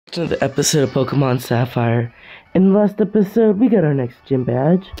To the episode of Pokemon Sapphire. In the last episode, we got our next gym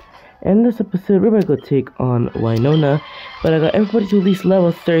badge. And in this episode, we're gonna go take on Winona. But I got everybody to at least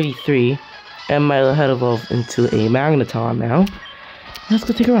level 33. And Milo had evolved into a Magneton now. Let's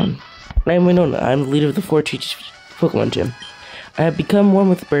go take her on. I'm Winona. I'm the leader of the 4-Teach Pokemon Gym. I have become one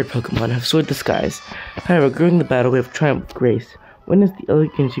with the bird Pokemon and have soared the skies. However, during the battle, we have triumphed with grace. Witness the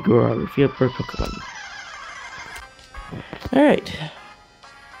elegant choreography of bird Pokemon. Alright.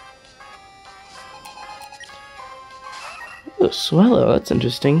 Oh, Swallow, that's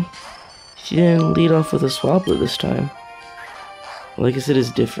interesting. She didn't lead off with a Swablu this time. Well, I guess it is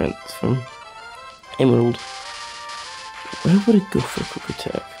different from Emerald. Where would it go for a quick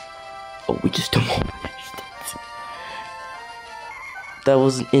attack? Oh, we just don't want it. That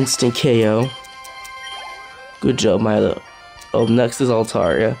was an instant KO. Good job, Milo. Oh, next is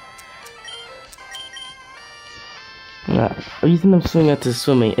Altaria. The reason I'm swinging out to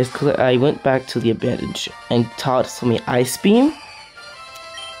swimming is because I went back to the abandoned ship and taught swimming Ice Beam.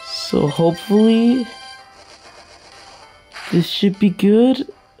 So hopefully this should be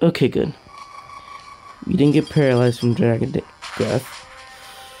good. Okay, good. We didn't get paralyzed from Dragon Breath.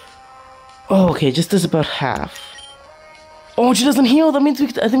 Oh, okay, just does about half. Oh, she doesn't heal. That means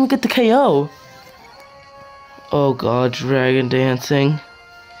I think we get the KO. Oh God, Dragon Dancing.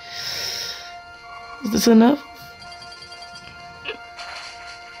 Is this enough?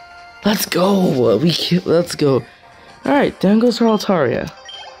 Let's go! Let's go. Alright, down goes her Altaria.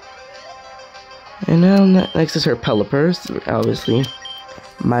 And now next is her Pelipper, obviously.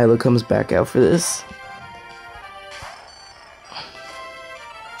 Milo comes back out for this.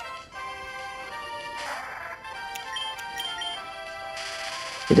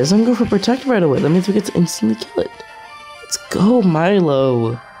 It doesn't go for Protect right away, that means we get to instantly kill it. Let's go,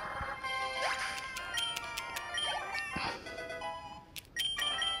 Milo!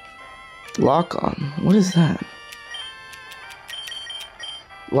 Lock on. What is that?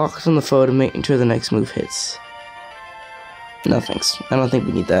 Locks on the foe to make sure the next move hits. No thanks. I don't think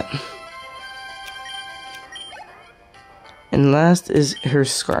we need that. And last is her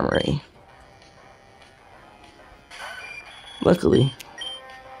Skarmory. Luckily,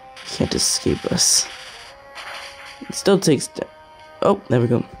 can't escape us. It still takes. Oh, there we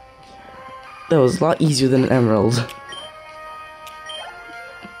go. That was a lot easier than an Emerald.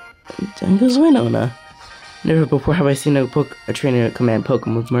 Down goes Winona. Never before have I seen a trainer command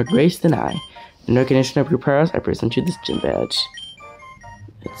Pokemon with more grace than I. In recognition of your prowess, I present you this gym badge.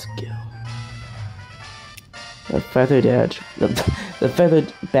 Let's go. The feathered badge. The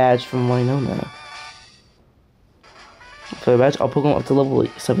feathered badge from Winona. Feathered badge, all Pokemon up to level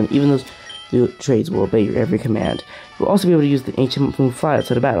 7, even those new trades will obey your every command. You will also be able to use the ancient move Fly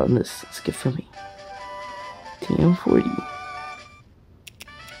outside of battle, and this is a gift for me. TM40.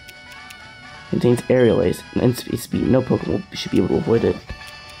 Contains aerial ace and instant speed. No Pokemon should be able to avoid it.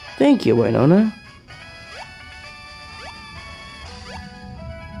 Thank you, Winona.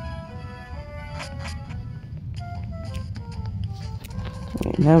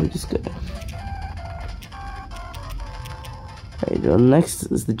 Alright, now we just go. Alright, the next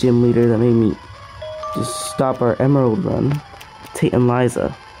is the gym leader that made me just stop our Emerald run. Tate and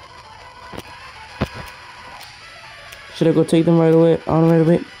Liza. Should I go take them right away? Right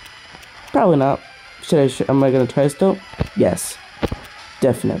away? Probably not. Am I gonna try still? Yes.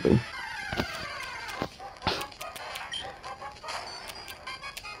 Definitely.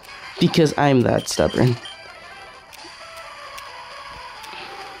 Because I'm that stubborn.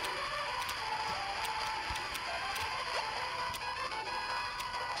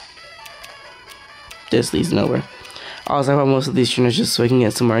 This leads nowhere. Also, I want most of these trainers just so I can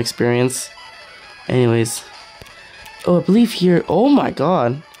get some more experience. Anyways. Oh, I believe here. Oh my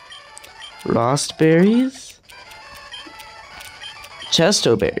God. Lost berries?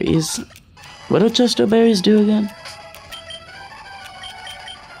 Chesto berries? What do Chesto berries do again?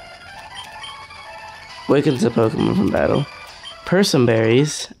 Wakens a Pokemon from battle. Person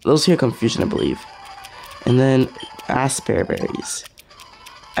berries. Those here confusion, I believe. And then Asper berries.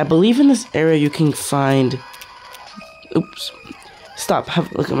 I believe in this area you can find. Oops. Stop.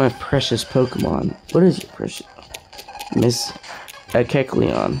 Have a look at my precious Pokemon. What is your precious? Miss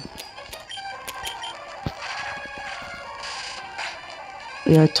Kecleon.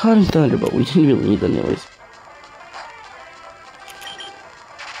 Yeah, I taught him Thunder, but we didn't really need that anyways.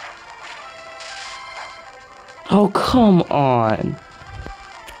 Oh, come on.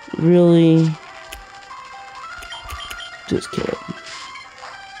 Really? Just kidding.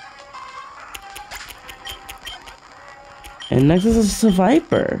 And next is a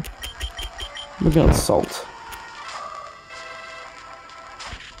Viper. Look at Salt.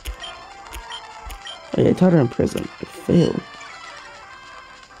 Oh yeah, I taught her in prison. I failed.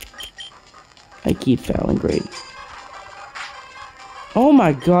 I keep failing, great. Oh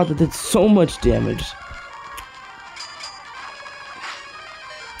my god, that did so much damage.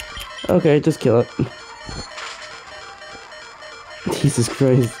 Okay, just kill it. Jesus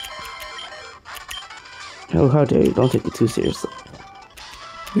Christ. Oh, how dare you, don't take it too seriously.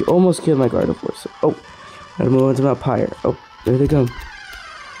 You almost killed my Gardevoir. Oh, gotta move on to Sapphire. Oh, there they go.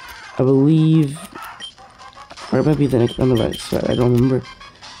 I believe... Or it might be the next on the right side, I don't remember.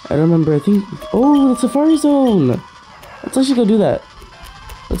 I think... Oh, the Safari Zone! Let's actually go do that.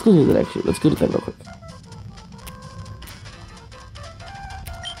 Let's go do that, actually. Let's go do that real quick.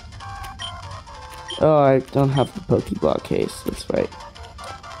 Oh, I don't have the Pokeblock case. That's right.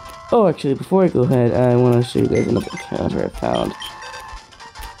 Oh, actually, before I go ahead, I want to show you guys another encounter I found.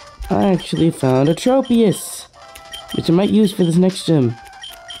 I actually found a Tropius, which I might use for this next gym.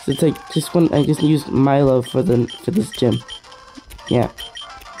 So it's like I just used Milo for this gym. Yeah,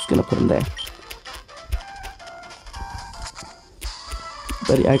 just gonna put him there.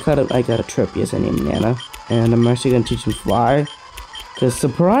 But I got a Tropius. I named Nana, and I'm actually gonna teach him fly, because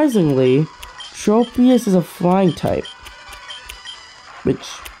surprisingly, Tropius is a flying type, which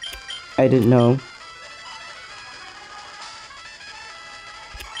I didn't know.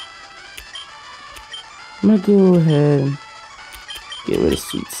 I'm gonna go ahead and get rid of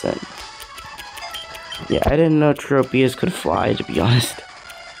Sweet Scent. Yeah, I didn't know Tropius could fly, to be honest.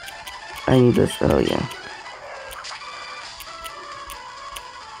 I need this. Oh yeah.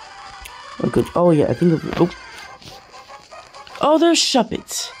 Oh good. Oh yeah, I think. Oh, there's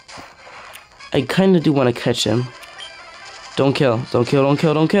Shuppet. I kind of do want to catch him. Don't kill. Don't kill. Don't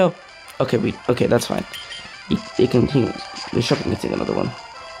kill. Don't kill. Okay, okay, that's fine. The Shuppet can take another one.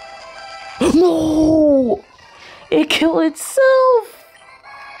 No! It killed itself!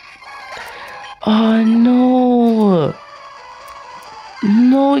 Oh no!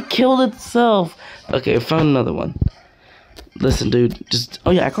 No, it killed itself. Okay, I found another one. Listen, dude,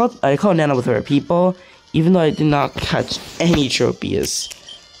 oh yeah, I called Nana with her people, even though I did not catch any Tropius.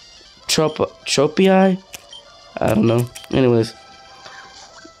 Tropii? I don't know. Anyways,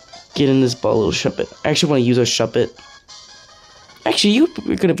 get in this ball, little Shuppet. I actually want to use a Shuppet. Actually, you're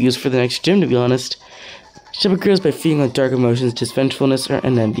gonna be used for the next gym, to be honest. Shuppet grows by feeding on dark emotions, just vengefulness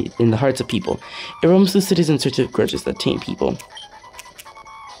and envy in the hearts of people. It roams the cities in search of grudges that taint people.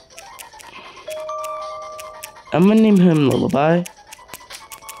 I'm gonna name him Lullaby,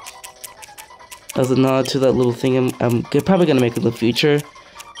 as a nod to that little thing I'm probably gonna make in the future,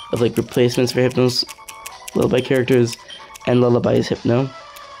 of like replacements for Hypno's Lullaby characters, and Lullaby is Hypno.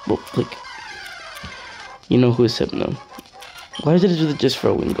 Well, like, you know who is Hypno. Why did I do that just for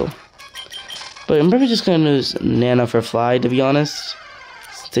a Wingull? But I'm probably just gonna use Nana for Fly, to be honest,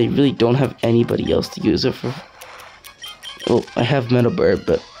 since I really don't have anybody else to use it for. Well, I have Metal Bird,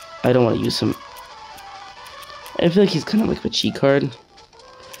 but I don't want to use him. I feel like he's kind of like a cheat card.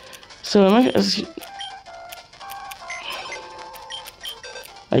 So I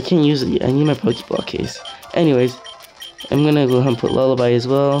can't use it. I need my Pokeblock case. Anyways, I'm gonna go ahead and put Lullaby as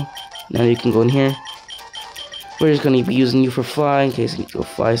well. Now you can go in here. We're just gonna be using you for Fly in case you need to go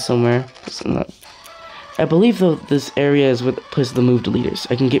fly somewhere. I believe though this area is where the place of the move deleters.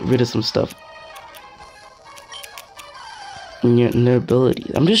 I can get rid of some stuff. And their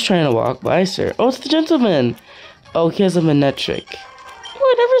abilities. I'm just trying to walk by, sir. Oh, it's the gentleman. Oh, he has a Manectric. Oh,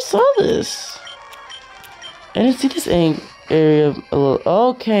 I never saw this. I didn't see this area a little.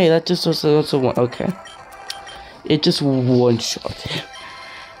 Okay, that just was also one. Okay, it just one shot.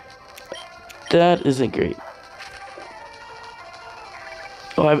 That isn't great.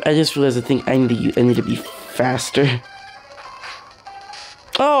 Oh, I just realized I think I need to be faster.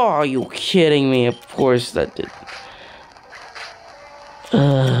 Oh, are you kidding me? Of course that did.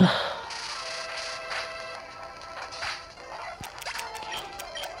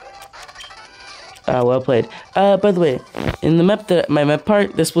 Well played. By the way, in the map my map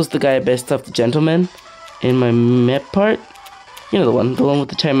part, this was the guy based off the gentleman. In my map part, you know the one with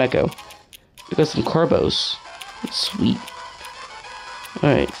the Chimecho. We got some Carbos. Sweet.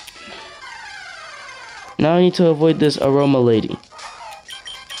 Alright. Now I need to avoid this Aroma Lady.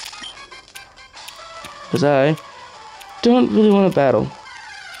 Because I don't really want to battle.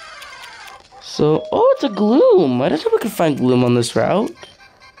 So, oh, it's a Gloom. I didn't know we could find Gloom on this route.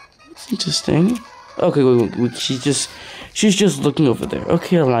 That's interesting. Okay, wait, she's just looking over there.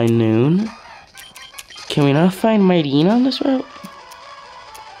 Okay, Align Noon. Can we not find Mightyena on this route?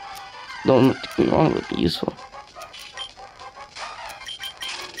 Don't get me wrong, it would be useful.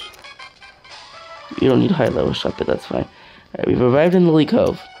 You don't need high level shot, but that's fine. Alright, we've arrived in Lily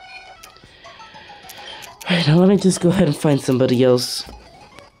Cove. Alright, now let me just go ahead and find somebody else.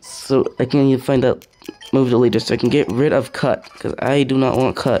 So I can even find that move the leader so I can get rid of Cut. Because I do not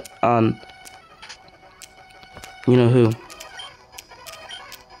want Cut on... You know who.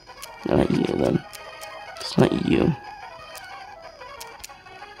 Not you then. It's not you.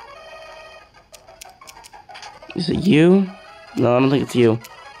 Is it you? No, I don't think it's you.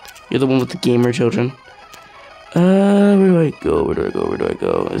 You're the one with the gamer children. Where do I go? Where do I go? Where do I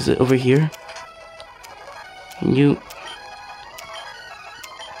go? Is it over here? Can you...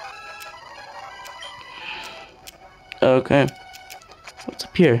 Okay. What's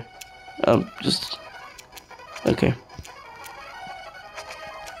up here? Just... Okay.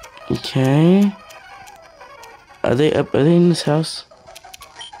 Okay. Are they in this house?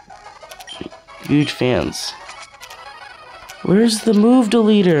 Huge fans. Where's the move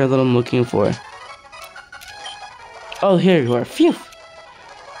deleter that I'm looking for? Oh, here you are. Phew.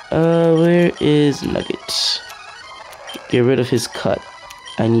 Where is Nugget? Get rid of his cut.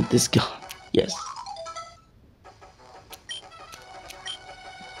 I need this gun. Yes.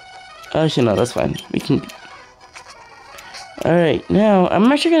 Actually, no, that's fine. We can... Alright, now,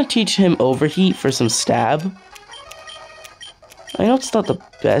 I'm actually gonna teach him Overheat for some stab. I know it's not the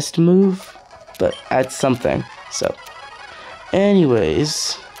best move, but adds something, so.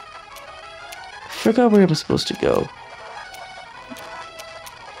 Anyways. Forgot where I'm supposed to go.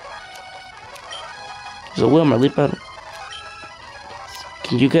 There's a Wilmer, leap out.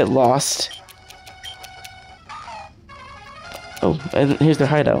 Can you get lost? Oh, and here's their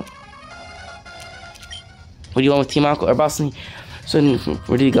hideout. What do you want with Team Alco? Or Boston? So,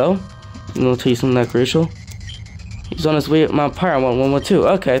 where did he go? I'm gonna tell you something that crucial. He's on his way at Mount Pyre on 112.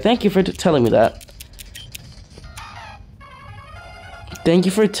 Okay, thank you for telling me that. Thank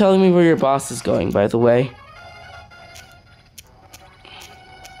you for telling me where your boss is going, by the way.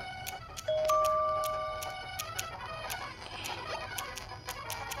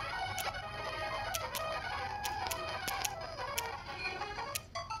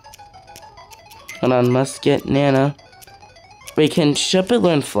 Hold on, must get Nana. Wait, can Shuppet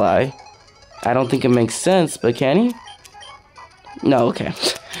learn fly? I don't think it makes sense, but can he? No, okay.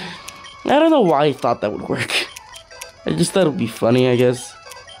 I don't know why he thought that would work. I just thought it would be funny, I guess.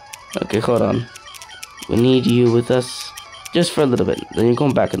 Okay, hold on. We need you with us. Just for a little bit. Then you're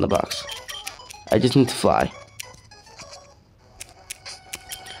going back in the box. I just need to fly.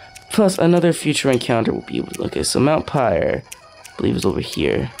 Plus, another future encounter will be... Okay, so Mount Pyre, I believe, is over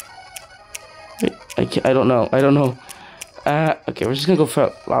here. Wait, I don't know. Okay, we're just gonna go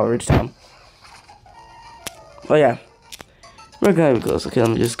for Lava Ridge Town. Oh, yeah. We're gonna be close. Okay,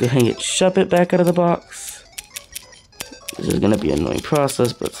 let me just go ahead and get Shuppet back out of the box. This is gonna be an annoying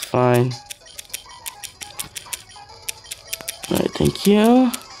process, but it's fine. Alright, thank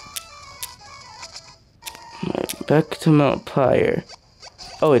you. Alright, back to Mount Pyre.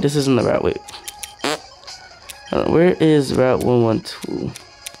 Oh, wait, this isn't the route. Wait. Where is Route 112?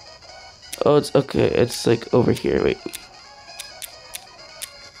 Oh, it's okay. It's like over here. Wait.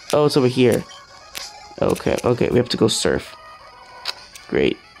 Oh, it's over here. Okay, we have to go surf.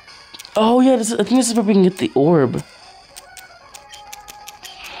 Great. Oh, yeah, I think this is where we can get the orb.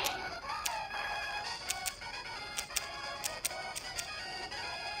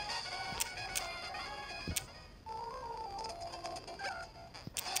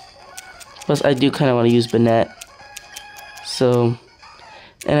 Plus, I do kind of want to use Banette. So,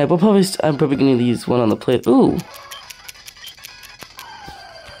 and I'm probably going to use one on the plate. Ooh.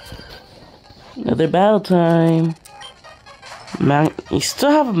 Another battle time. You still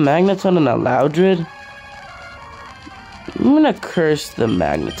have a Magneton and a Loudred? I'm gonna curse the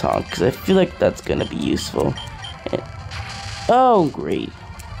Magneton, because I feel like that's gonna be useful. Oh, great.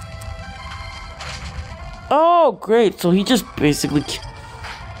 Oh, great. So he just basically...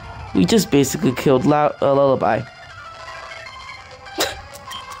 We just basically killed Lullaby.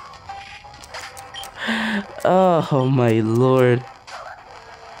 Oh, my lord.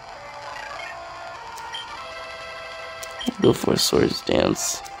 Go for a Swords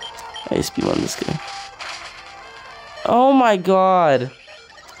Dance. I SP on this guy. Oh my god!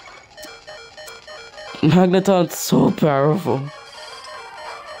 Magneton's so powerful.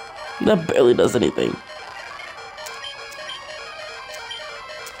 That barely does anything.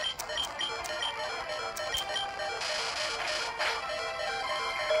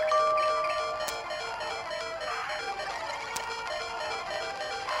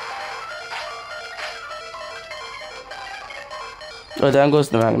 Oh, down goes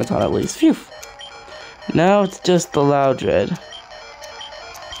the Magneton at least. Phew. Now it's just the Loudred.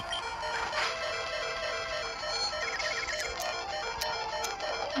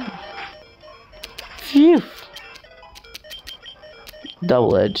 Phew.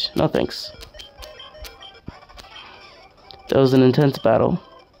 Double edge. No thanks. That was an intense battle.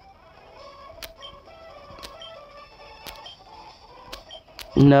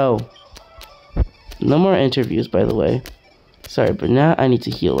 No. No more interviews, by the way. Sorry, but now I need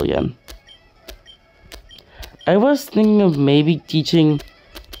to heal again. I was thinking of maybe teaching,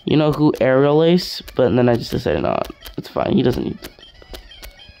 you know who, Aerial Ace, but then I just decided not. It's fine, he doesn't need it.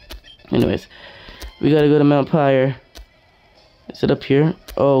 Anyways, we gotta go to Mount Pyre. Is it up here?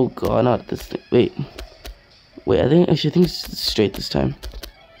 Oh god, not this thing. Wait, I should think it's straight this time.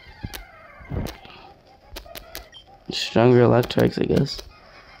 Stronger electrics, I guess.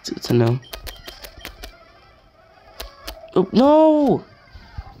 It's a no. Oh, no!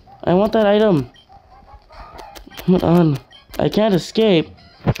 I want that item. Come on. I can't escape.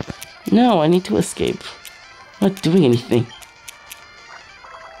 No, I need to escape. I'm not doing anything.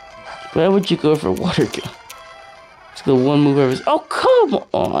 Why would you go for water gun? Let's go one move over. Oh, come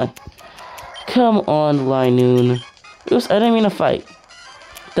on. Come on, Linoon. I didn't mean to fight.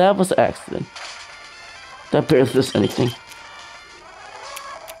 That was an accident. That barely does anything.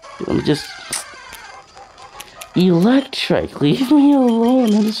 Let me just... Electric, leave me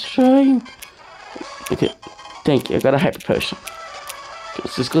alone. I'm just trying. Okay, thank you. I got a hyper potion. Okay,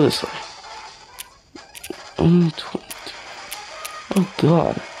 let's just go this way. 22. Oh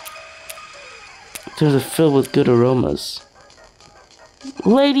god. There's a filled with good aromas.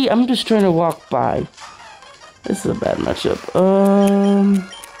 Lady, I'm just trying to walk by. This is a bad matchup.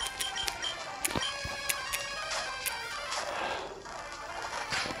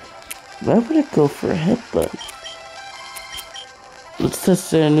 Why would I go for a headbutt? Let's test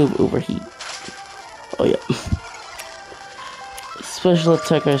their new overheat. Oh yeah. Special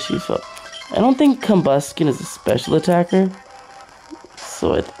attacker Shifa. I don't think Combustion is a special attacker.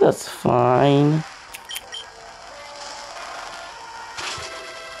 So I think that's fine.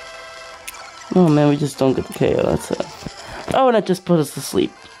 Oh man, we just don't get the KO, that's it. Oh, and it just put us to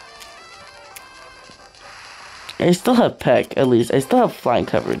sleep. I still have Peck, at least. I still have flying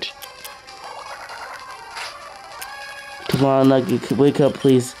coverage. Come on, Nugget, wake up,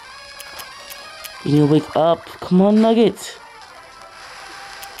 please. You need to wake up. Come on, Nugget.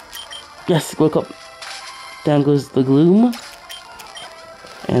 Yes, wake up. Down goes the gloom.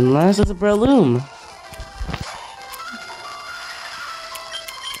 And last is a Breloom.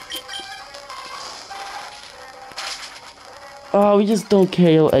 Oh, we just don't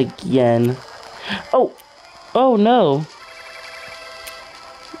KO again. Oh! Oh no!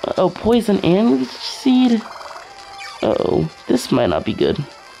 Oh, poison and leech seed? Uh-oh, this might not be good.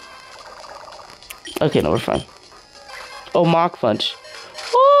 Okay, no, we're fine. Oh, Mach Punch.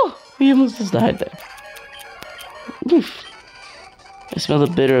 Oh! We almost just died there. Oof. I smell the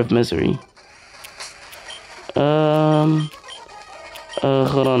bitter of misery. Hold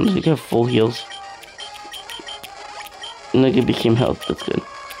on, you have full heals. Nugget became health, that's good.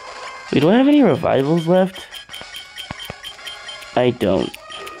 Wait, do I have any revivals left? I don't.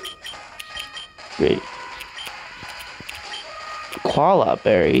 Great. Koala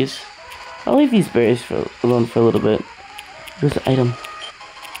berries. I'll leave these berries alone for a little bit. Here's the item.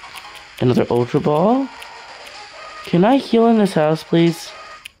 Another Ultra Ball? Can I heal in this house, please?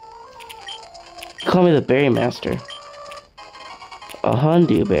 Call me the Berry Master. A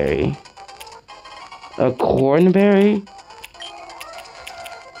Hondu Berry. A Cornberry?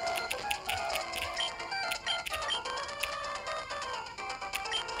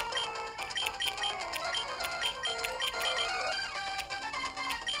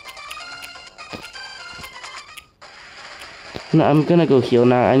 No, I'm gonna go heal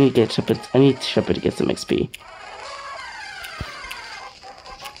now. I need to get Shepherd. I need Shepherd to get some XP.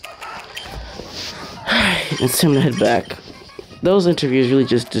 It's time to head back. Those interviews really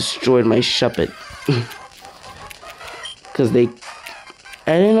just destroyed my Shepherd. Cause I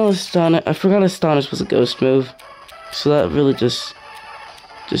didn't know Astonish. I forgot Astonish was a ghost move, so that really just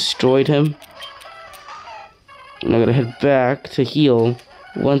destroyed him. And I'm gonna head back to heal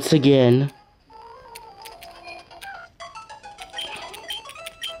once again.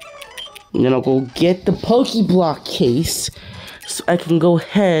 And then I'll go get the Pokeblock case so I can go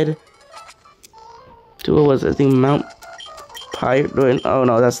ahead to, what was it? I think Mount Pyre. Oh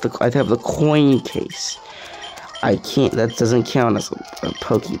no, that's I have the coin case. I can't, that doesn't count as a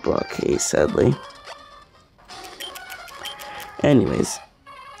Pokeblock case, sadly. Anyways,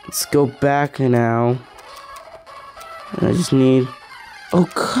 let's go back now. And I just need, oh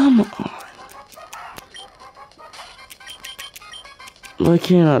come on. I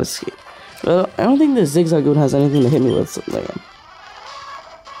cannot escape. Well, I don't think the Zigzagoon has anything to hit me with, so there.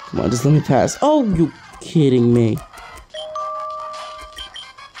 Come on, just let me pass. Oh, you kidding me?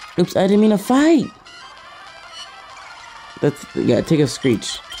 Oops, I didn't mean to fight. Yeah, take a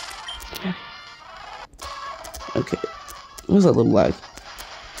screech. Okay. What was that little lag?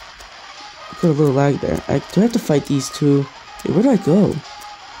 I got a little lag there. Do I have to fight these two? Wait, where do I go?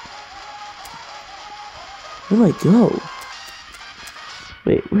 Where do I go?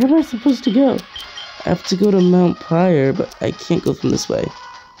 Wait, where am I supposed to go? I have to go to Mount Pyre, but I can't go from this way.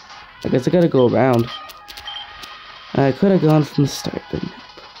 I guess I gotta go around. I could have gone from the start, but nope.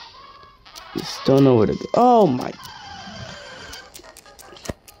 Just don't know where to go. Oh my.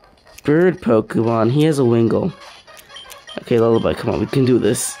 Bird Pokemon. He has a Wingull. Okay, Lullaby, come on, we can do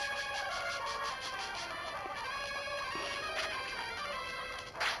this.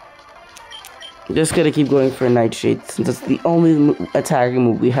 Just gotta keep going for a Nightshade since it's the only attacking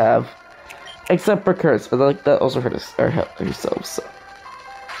move we have. Except for Curse, but like that also hurt us, or help ourselves, so.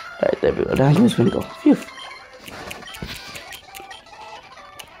 Alright, there we go. Down to his Wingull. Phew.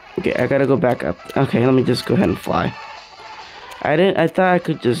 Okay, I gotta go back up. Okay, let me just go ahead and fly. I thought I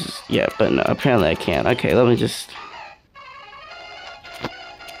could just, yeah, but no, apparently I can't. Okay, let me just.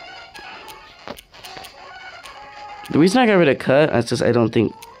 The reason I got rid of Cut, is just I don't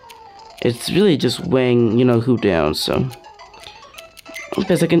think, it's really just weighing, you know, who down, so.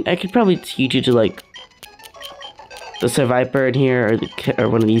 Because I could probably teach you to, like, the Survivor in here, or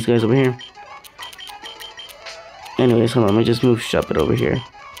one of these guys over here. Anyways, hold on, let me just move Shuppet over here.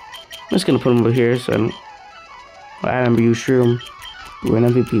 I'm just gonna put him over here, so I remember you, Shroom. You were an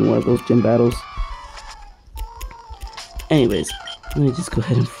MVP in one of those gym battles. Anyways, let me just go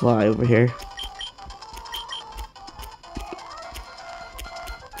ahead and fly over here.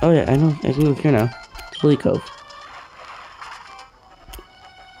 Oh yeah, I know, I can go here now. It's Willy Cove.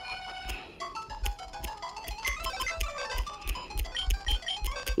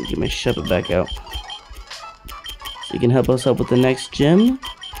 Get my Shuppet back out. So you can help us out with the next gym.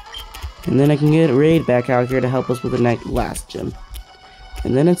 And then I can get Raid back out here to help us with the last gym.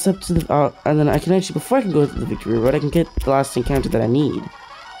 And then it's up to the, and then I can actually, before I can go to the victory road, I can get the last encounter that I need.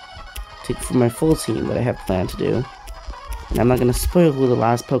 For my full team that I have planned to do. And I'm not going to spoil who the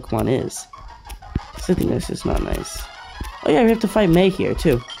last Pokemon is. So I think this is not nice. Oh yeah, we have to fight May here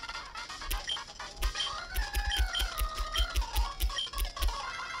too.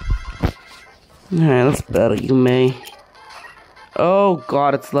 Alright, let's battle you, May. Oh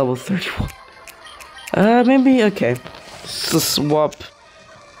god, it's level 31. Maybe, okay. So swap.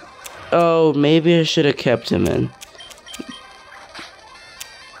 Oh, maybe I should have kept him in.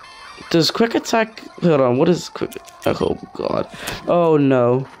 Does quick attack, hold on, what is quick, oh god. Oh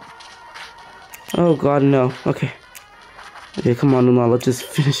no. Oh god, no, okay. Okay, come on, Numa, let's just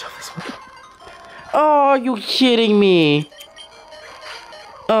finish off this one. Oh, are you kidding me?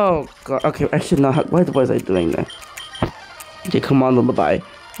 Oh god, okay, I should not have, why was I doing that? Okay, come on, Lullaby.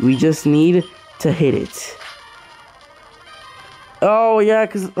 We just need to hit it. Oh, yeah,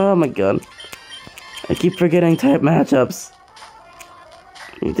 because, oh my god. I keep forgetting type matchups.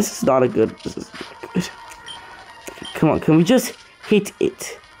 I mean, this is not a good, this is not good. Okay, come on, can we just hit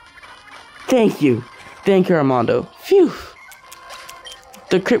it? Thank you. Thank you, Armando. Phew.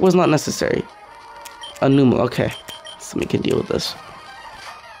 The crit was not necessary. A Numa, okay. So we can deal with this.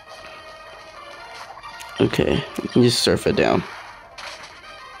 Okay, we can just surf it down.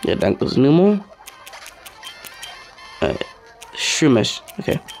 Yeah, down goes Numel. Alright. Shroomish.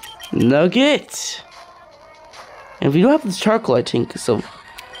 Okay. Nugget! And we do have this charcoal, I think, so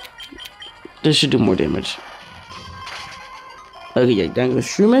this should do more damage. Okay, yeah, down goes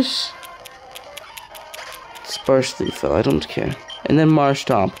Shroomish. Sparsely fell, I don't care. And then Marsh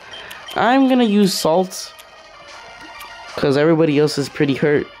Tomp. I'm gonna use Salt, because everybody else is pretty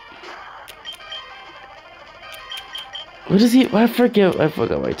hurt. What is he? I forgot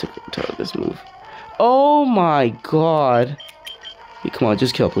why I took this move. Oh my god. Hey, come on,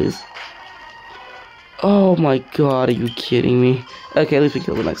 just kill, please. Oh my god, are you kidding me? Okay, at least we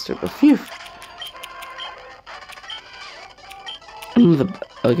killed the next turbo. Phew.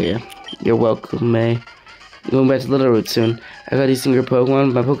 Okay, you're welcome, May. Going back to Little Root soon. I got these single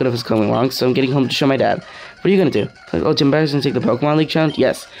Pokemon. My Pokédex is coming along, so I'm getting home to show my dad. What are you gonna do? Oh, Jim Barrett's gonna take the Pokemon League challenge?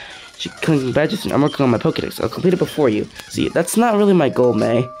 Yes. She collecting badges and I'm working on my Pokédex. I'll complete it before you. See, that's not really my goal,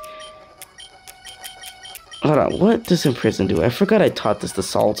 May. Hold on, what does Imprison do? I forgot I taught this to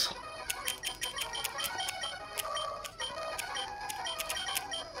Salt.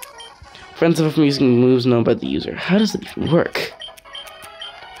 Friends of from using moves known by the user. How does it even work?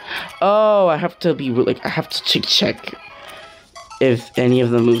 Oh, I have to be like, I have to check if any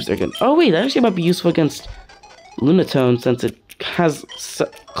of the moves are good. Oh wait, that actually might be useful against Lunatone since it has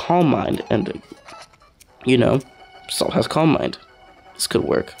calm mind, and you know, Salt has calm mind. This could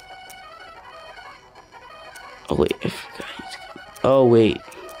work. Oh wait, I forgot. Oh wait.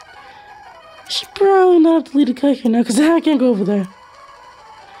 Should probably not have to lead a kite right now, because I can't go over there.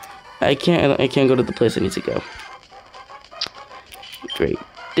 I can't go to the place I need to go. Great.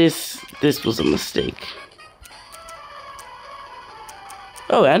 This was a mistake.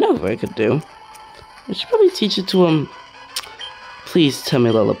 Oh, I know what I could do. I should probably teach it to him. Please tell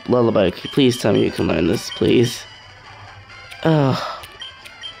me, Lullaby. Please tell me you can learn this, please. You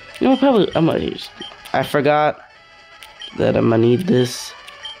know, probably, I forgot that I'm gonna need this.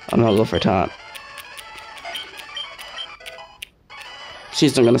 I'm gonna go for taunt.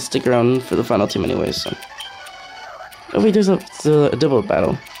 She's not gonna stick around for the final team anyways, so. Oh wait, there's a double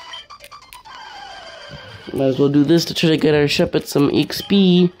battle. Might as well do this to try to get our Shepherd some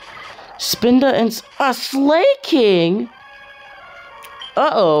XP. Spinda and a Slay King?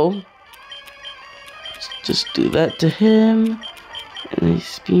 Uh-oh. Just do that to him. And I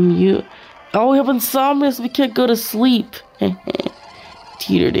beam you. Oh, we have insomnia, so we can't go to sleep.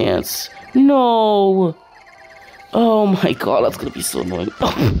 Teeter dance. No. Oh my god, that's gonna be so annoying.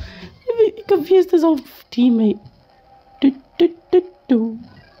 Oh, he confused his own teammate.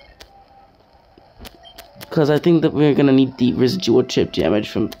 Because I think that we're gonna need the residual chip damage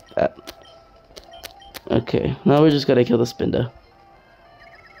from that. Okay, now we just gotta kill the Spinda.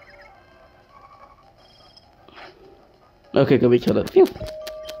 Okay, good, we killed it. Phew.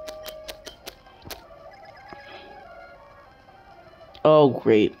 Oh,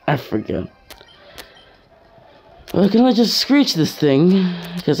 great. I forget. Well, I can only just screech this thing,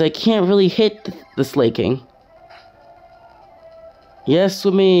 because I can't really hit the Slay King. Yes,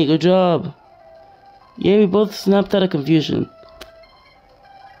 with me. Good job. Yeah, we both snapped out of confusion.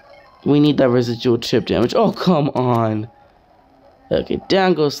 We need that residual chip damage. Oh, come on. Okay,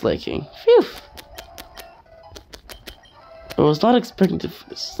 down goes Slay King. Phew. I was not expecting to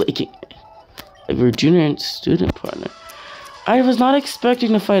Slay King. Your junior and student partner. I was not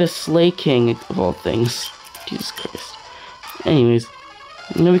expecting to fight a Slay King of all things. Jesus Christ. Anyways,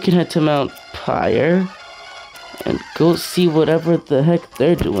 now we can head to Mount Pyre and go see whatever the heck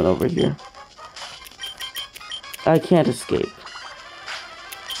they're doing over here. I can't escape.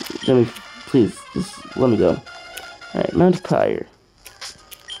 Please, just let me go. Alright, Mount Pyre.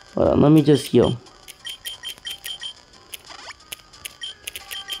 Hold on, let me just heal.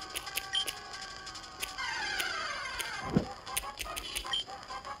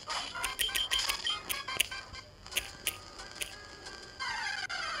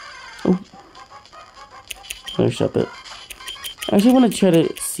 Oh. Another shop it. I actually want to try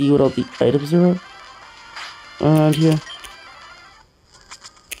to see what all the items are around here.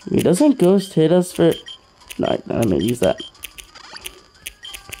 Wait, doesn't Ghost hit us for... No, I'm gonna use that.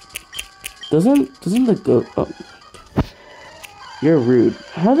 Doesn't the Ghost... Oh. You're rude.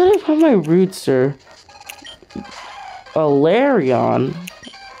 How did I find my rude, sir? A Larion?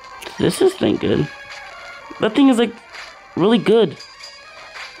 This isn't good. That thing is, like, really good.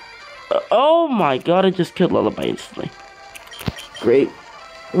 Oh my god, I just killed Lullaby instantly. Great.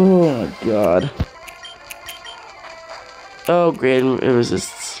 Oh my god. Oh, great, it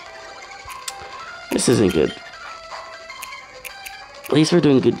resists. This isn't good. At least we're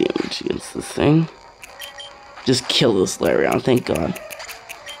doing good damage against this thing. Just kill this Larion, thank god.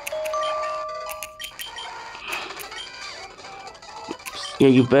 Yeah,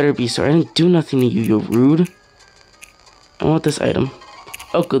 you better be sorry. I didn't do nothing to you, you're rude. I want this item.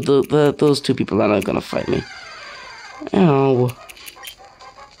 Oh, good, those two people are not gonna fight me. Ow.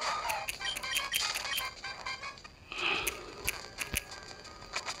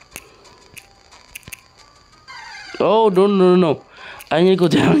 Oh, no. I need to go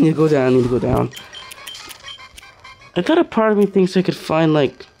down, I need to go down. I thought a part of me thinks I could find,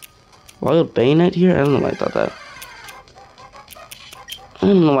 like, Wild Bayonet here. I don't know why I thought that.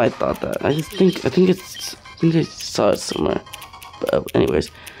 I think I saw it somewhere. But anyways.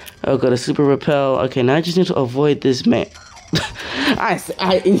 Oh, got a super repel. Okay, now I just need to avoid this man.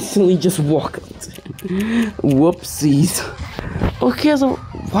 I instantly just walk up to him. Whoopsies. Okay, so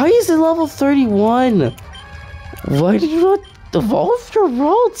why is it level 31? Why did you not evolve your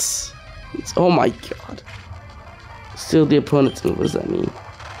rolls? Oh my god. Still the opponent's move, what does that mean?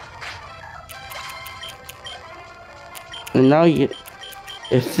 And now you get...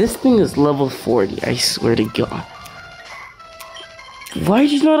 If this thing is level 40, I swear to god. Why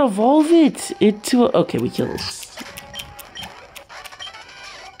did you not evolve it? Okay, we kill this.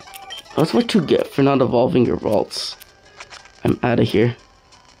 That's what you get for not evolving your vaults. I'm out of here.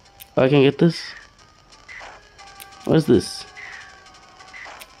 Oh, I can get this? What is this?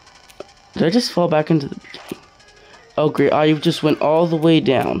 Did I just fall back into the beginning? Oh, great. I just went all the way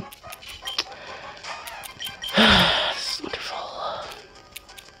down. This is wonderful.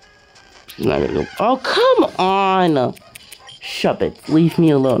 She's not gonna go. Oh, come on! Shut it. Leave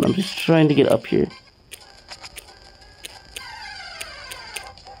me alone. I'm just trying to get up here.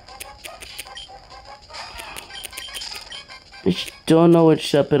 I just don't know what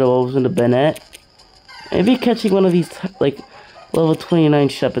Shepard evolves into Bennett. Maybe catching one of these, like, level 29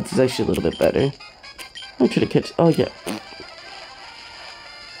 Shepards is actually a little bit better. I'm trying to catch. Oh, yeah.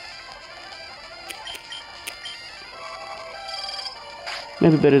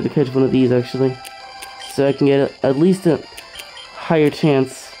 Maybe better to catch one of these, actually. So I can get at least a higher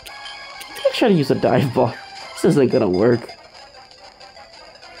chance. I'll try to use a dive ball. This isn't gonna work.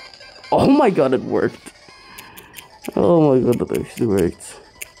 Oh my god, it worked. Oh my god, that actually worked.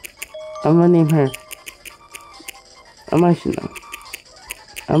 I'm gonna name her. I should know.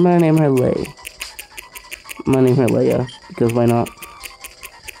 I'm gonna name her Lay. I'm gonna name her Leia, because why not?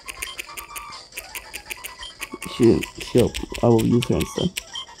 I will use her instead.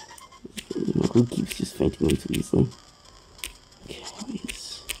 Who keeps just fainting way too easily? Okay,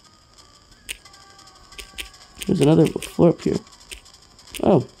 there's another floor up here.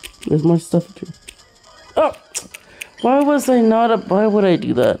 Oh, there's more stuff up here. Oh! Why would I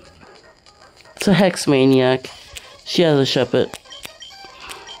do that? It's a Hex Maniac. She has a Shepard.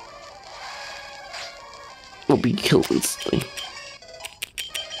 Will be killed instantly.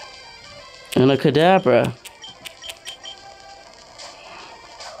 And a Kadabra.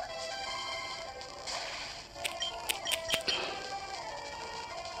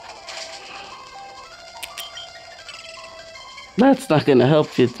 That's not gonna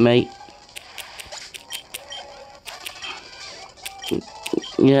help you, mate.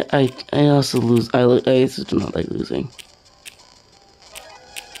 Yeah, I also lose. I also do not like losing.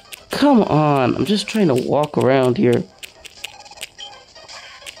 Come on, I'm just trying to walk around here.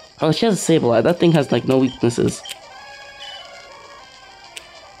 Oh, she has a Sableye. That thing has like no weaknesses.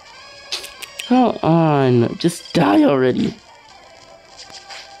 Come on, just die already.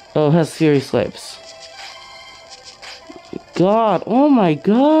 Oh, it has Fury Swipes. God, oh my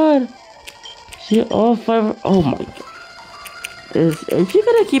god. She all five. Oh my god. Is she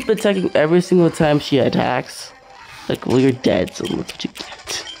gonna keep attacking every single time she attacks? Like, well, you're dead, so that's what you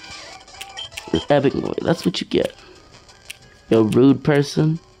get. Epic boy, that's what you get. You rude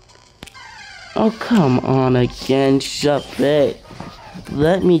person. Oh, come on again, shut it.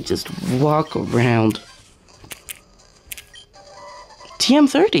 Let me just walk around.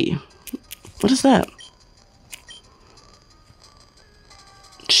 TM30. What is that?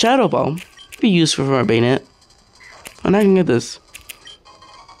 Shadow Ball. Be useful for our Bayonet. And I can get this.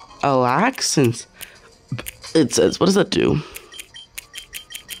 Alaxins. It says, what does that do?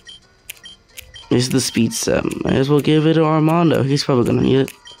 This is the speed set. Might as well give it to Armando. He's probably gonna need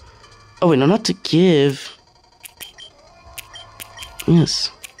it. Oh wait, no, not to give.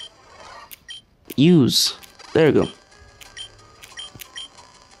 Yes. Use. There we go.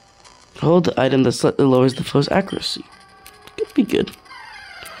 Hold the item that slightly lowers the flow's accuracy. Could be good.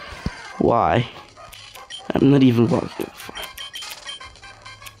 Why? I'm not even walking far.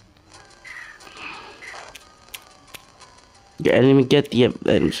 Yeah, I didn't even get the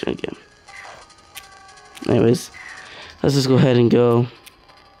item again. Anyways, let's just go ahead and go.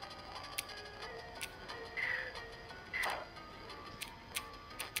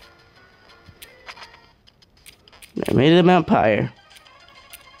 I made it to Mount Pyre.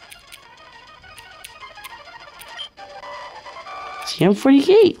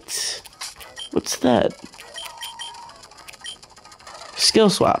 TM48. What's that? Skill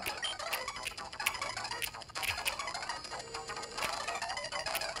swap.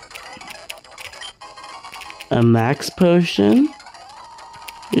 A max potion.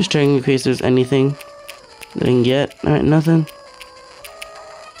 Just checking in case there's anything that I can get. Alright, nothing.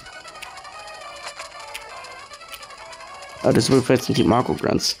 Oh, this will fight some Team Mako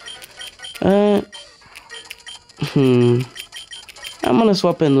grunts. I'm gonna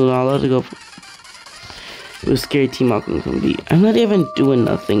swap in Lunala to go with scary Team Mako can be. I'm not even doing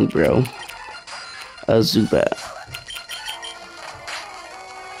nothing, bro. A Zubat.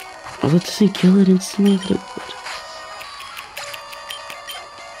 Oh, let's see, kill it instantly.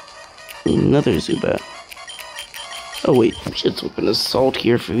 Another Zubat. Oh wait, we should open Assault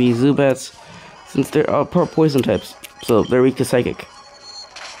here for these Zubats, since they're all poison types, so they're weak to Psychic.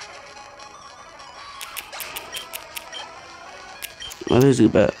 Another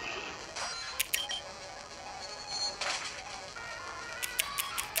Zubat.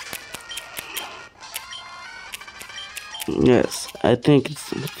 Yes, I think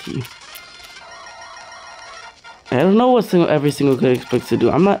it's with you. I don't know what every single kid expects to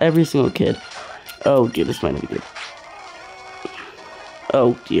do. I'm not every single kid. Oh dear, this might not be good.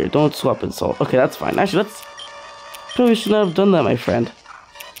 Oh dear, don't swap insult. Okay, that's fine. Actually, that's... Probably should not have done that, my friend.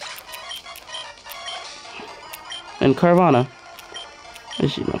 And Carvana.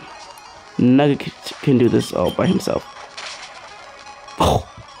 As you know, Nugget can do this all by himself. Oh!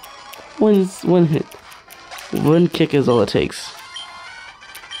 One hit. One kick is all it takes.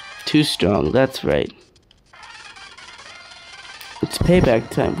 Too strong, that's right. It's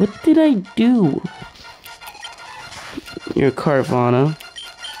payback time. What did I do? You're Carvana.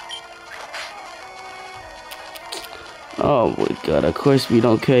 Oh my god, of course we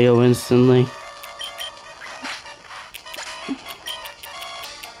don't KO instantly.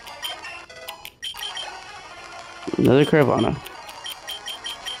 Another Carvana.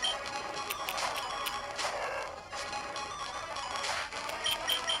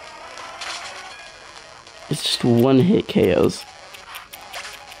 It's just one hit KOs.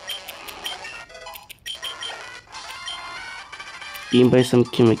 Beaten by some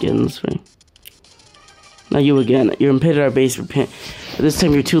Kimmigans, right? Not you again. You invaded our base. Repent. But this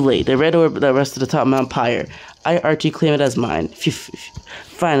time you're too late. The red orb that rested atop Mount Pyre. I, Archie, claim it as mine.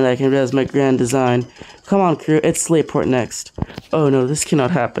 Finally, I can realize my grand design. Come on, crew. It's Slayport next. Oh no, this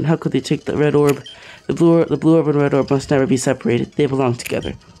cannot happen. How could they take the red orb? The blue orb and red orb must never be separated. They belong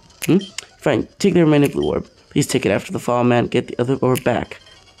together. Fine. Take the remaining blue orb. Please take it after the fall man. Get the other orb back.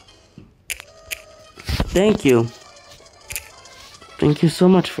 Thank you. Thank you so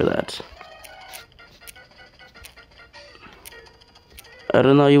much for that. I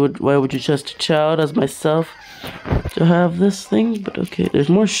don't know why would you trust a child as myself to have this thing, but okay, there's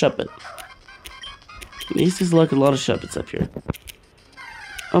more Shuppet. This is like a lot of Shuppets up here.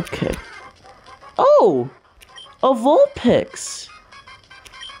 Okay. Oh! A Vulpix!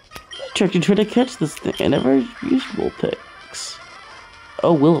 I tried to catch this thing. I never used Vulpix.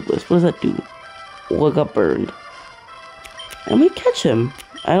 Oh, Will-O-Wisp. What does that do? Oh, I got burned. And we catch him.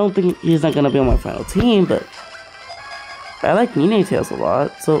 I don't think he's not gonna be on my final team, but I like Ninetales a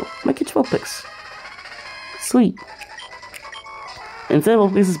lot, so I might catch Vulpix. Sweet. Instead,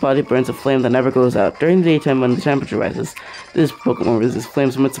 Vulpix's body burns a flame that never goes out. During the daytime, when the temperature rises, this Pokemon releases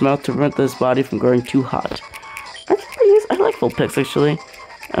flames from its mouth to prevent this body from growing too hot. I like Vulpix, actually.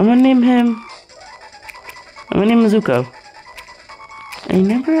 I'm gonna name Zuko. I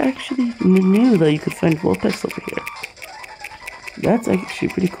never actually knew that you could find Vulpix over here. That's actually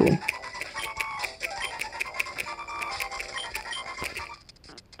pretty cool.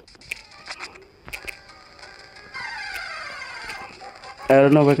 I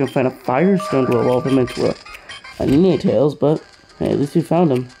don't know if I can find a Firestone to evolve him into a Ninetales, but hey, at least we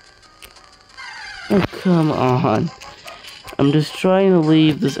found him. Oh, come on. I'm just trying to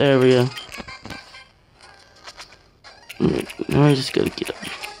leave this area. Now I just gotta get up.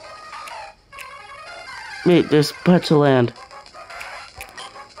 Wait, there's a patch of land.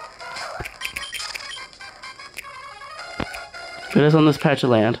 Put us on this patch of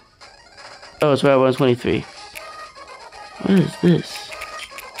land. Oh, it's Route 123. What is this?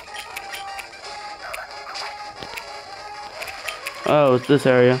 Oh, it's this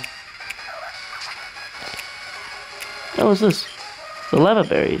area. Oh, what's this? The lava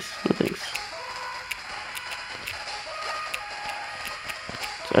berries. No thanks.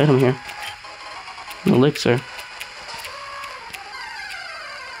 There's an item here. An elixir.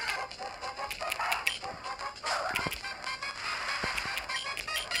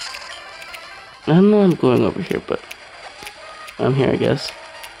 I don't know I'm going over here, but I'm here, I guess.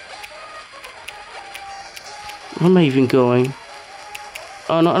 Where am I even going?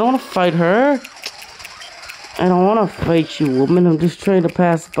 Oh no, I don't want to fight her. I don't want to fight you, woman. I'm just trying to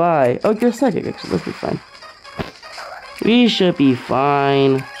pass by. Oh, you're psychic, actually. Let's be fine. We should be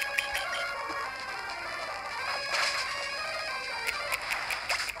fine.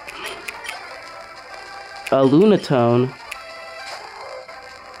 A Lunatone.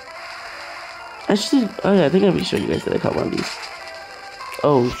 Actually, oh yeah, I think I'm gonna show you guys that I caught one of these.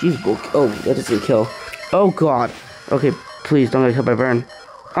 Oh, she's bulk. Oh, that is a kill. Oh god. Okay, please don't get killed by burn.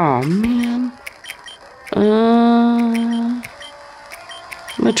 Oh man. I'm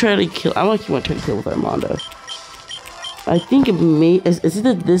gonna try to kill. I want to try to kill with Armando. I think it may. Is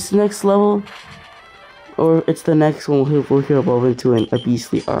it this next level, or it's the next one we'll hear evolve into a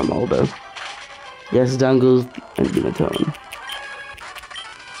beastly Armaldo. Yes, down goes and Lunatone.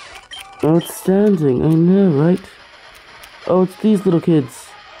 Outstanding, I know, right? Oh, it's these little kids.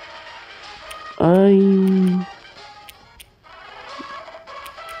 Oh,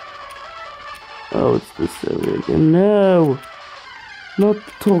 it's this area again. No! Not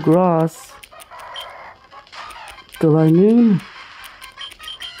the tall grass. still high noon.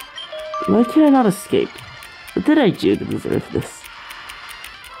 Why can I not escape? What did I do to deserve this?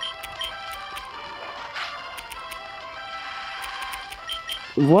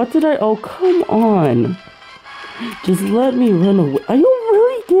 What did I... Oh, come on. Just let me run away. Are you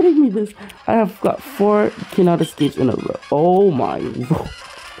really getting me this? I have got 4 cannot escapes in a row. Oh my lord.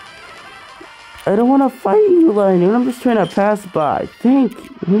 I don't want to fight you, Lightning. I'm just trying to pass by. Thank you.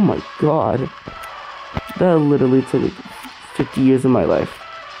 Oh my god. That literally took 50 years of my life.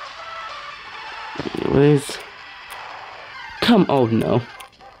 Anyways. Come. Oh no.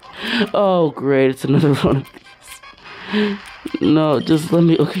 Oh great. It's another one of these. No, just let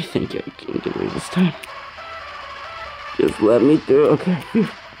me. Okay, thank you. I can't get away this time. Just let me through. Okay.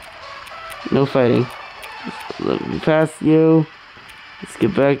 No fighting. Just let me pass you. Let's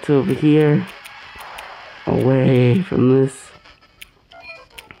get back to over here. Away from this.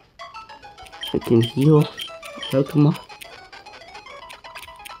 I can heal. Oh, come on.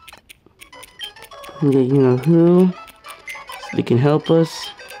 Okay, you know who? So they can help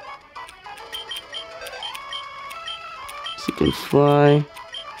us. So you can fly.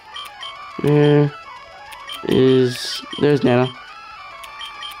 There's Nana.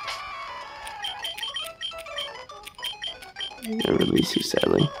 I release you,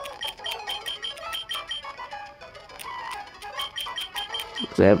 sadly.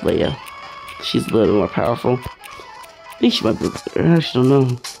 Because I have Leia. She's a little more powerful. I think she might be better. I actually don't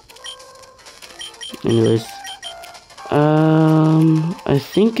know. Anyways. I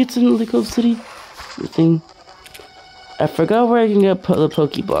think it's in the Cove City. The thing. I forgot where I can get the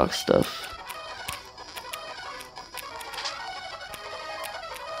Pokeblock stuff.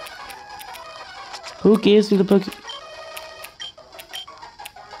 Who gives me the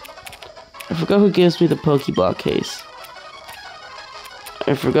I forgot who gives me the Pokeblock case.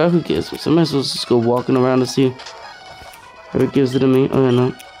 I forgot who gives me. So I might as well just go walking around to see who gives it to me. Oh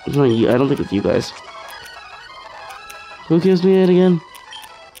no, it's not you. I don't think it's you guys. Who gives me it again?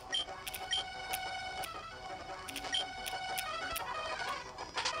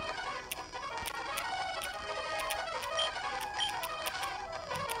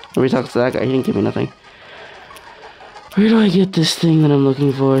 Let me talk to that guy. He didn't give me nothing. Where do I get this thing that I'm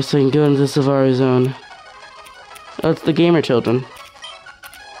looking for so I can go into the Safari Zone? Oh, it's the gamer children.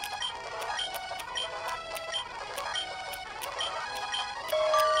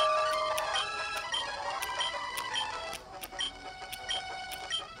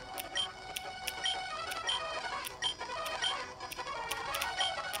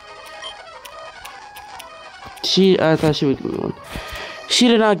 I thought she would give me one. She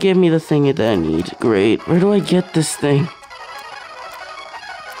did not give me the thing that I need. Great. Where do I get this thing?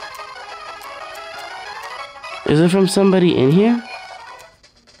 Is it from somebody in here?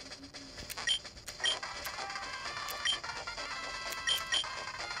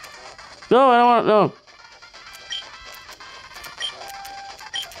 No, I don't want no.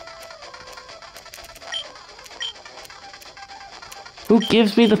 Who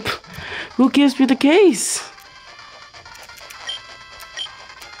gives me the case?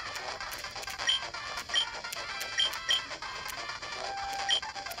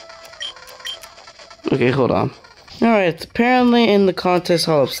 Okay, hold on. Alright, it's apparently in the contest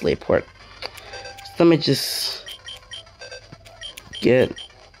hall of Slateport. So let me just get...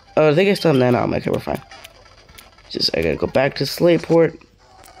 Oh, I think I still have that on. Okay, we're fine. I gotta go back to Slateport.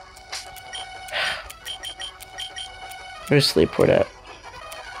 Where's Slateport at?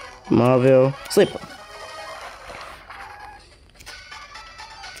 Mauville. Slateport.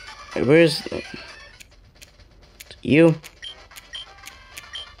 Right, where's... You?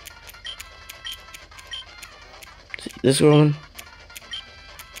 This woman?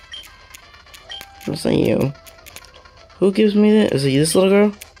 That's not you. Who gives me that? Is it this little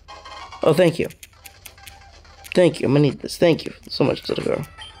girl? Oh, thank you. Thank you. I'm gonna need this. Thank you so much, little girl.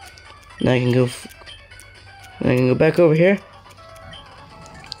 Now I can go back over here.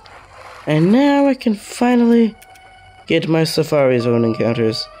 And now I can finally get my Safari Zone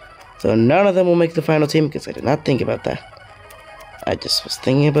encounters. So none of them will make the final team because I did not think about that. I just was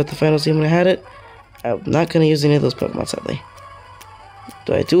thinking about the final team when I had it. I'm not going to use any of those Pokemon, sadly.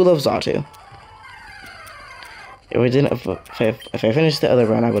 Though I do love Xatu. If I finished the other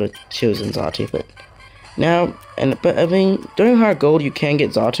run, I would have chosen Xatu, but now, but I mean, during Heart Gold, you can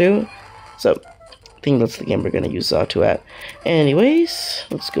get Xatu, so I think that's the game we're going to use Xatu at. Anyways,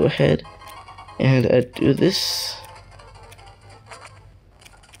 let's go ahead and do this.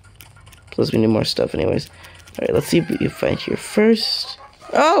 Plus, we need more stuff, anyways. Alright, let's see if we can find here first.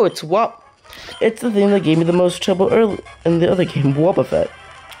 Oh, it's Wop. It's the thing that gave me the most trouble early in the other game, Wobbuffet.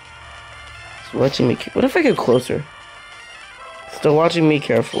 watching me. What if I get closer? Still watching me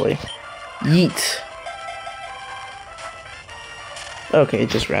carefully. Yeet. Okay, it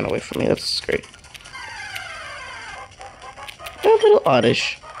just ran away from me. That's great. A little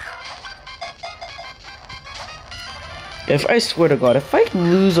oddish. If I swear to God, if I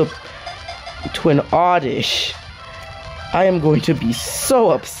lose to an oddish, I am going to be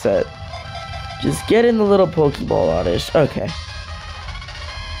so upset. Just get in the little Pokeball, oddish. Okay.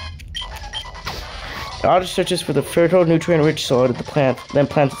 The oddish searches for the fertile, nutrient-rich soil of the plant, then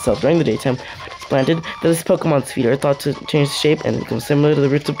plants itself. During the daytime, when it's planted, this Pokemon's feet are thought to change shape and become similar to the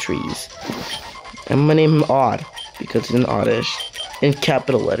roots of trees. I'm gonna name him Odd, because he's an oddish. In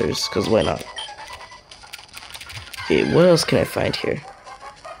capital letters, because why not? Okay, what else can I find here?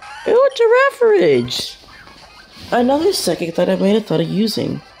 Oh, a Girafarig! Another psychic that I made a thought of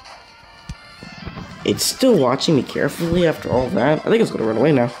using. It's still watching me carefully after all that. I think it's gonna run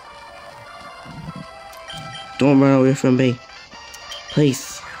away now. Don't run away from me.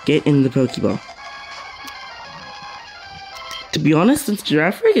 Please, get in the Pokeball. To be honest, since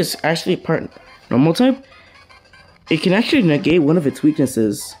Girafarig is actually part normal type, it can actually negate one of its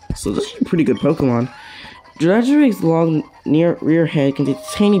weaknesses. So this is a pretty good Pokemon. Girafarig's long rear head contains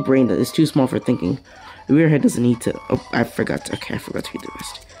a tiny brain that is too small for thinking. The rear head doesn't need to... Oh, I forgot. Okay, I forgot to read the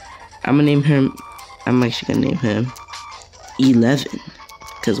rest. I'm actually gonna name him 11.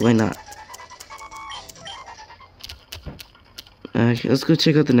 Because why not? Okay, let's go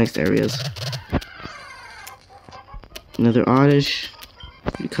check out the next areas. Another oddish.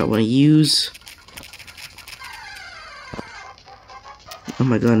 You caught one to use. Oh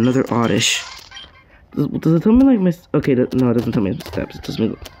my god, another oddish. Does it tell me like my... Okay, no, it doesn't tell me my steps. It tells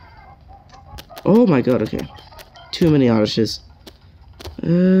me... Oh my god, okay. Too many oddishes.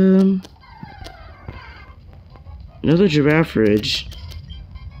 Another Girafarig.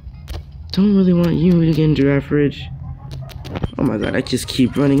 Don't really want you to get in Girafarig. Oh my god, I just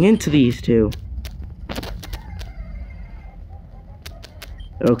keep running into these two.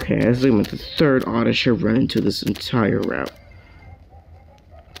 Okay, that's like the third oddish I've run into this entire route.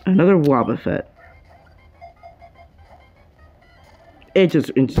 Another Wobbuffet. It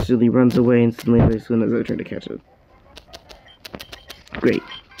just instantly runs away instantly as soon as I try to catch it. Great.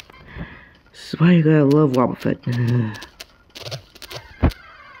 This is why you gotta love Wobbuffet.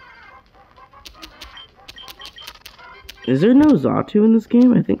 Is there no Xatu in this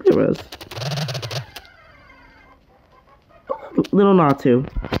game? I think there was. Little Natu.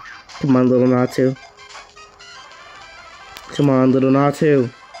 Come on, little Natu. Come on, little Natu.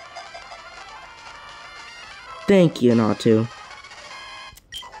 Thank you, Natu.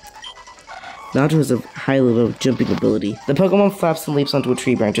 Natu has a high level of jumping ability. The Pokemon flaps and leaps onto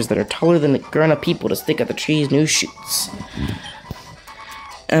tree branches that are taller than grown-up people to stick at the tree's new shoots.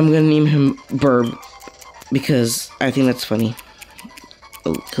 I'm gonna name him Burb, because I think that's funny.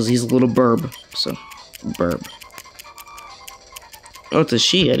 Because he's a little burb, so Burb. Oh, it's a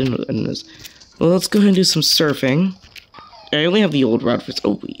she. I didn't know this. Well, let's go ahead and do some surfing. I only have the old route for...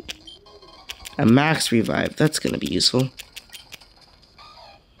 Oh, wait. A max revive. That's gonna be useful.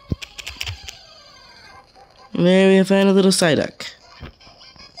 Maybe I find a little Psyduck.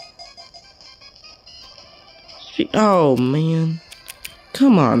 Oh, man.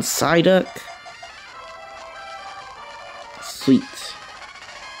 Come on, Psyduck. Sweet.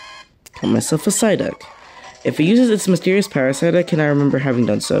 Got myself a Psyduck. If it uses its mysterious power, Psyduck cannot remember having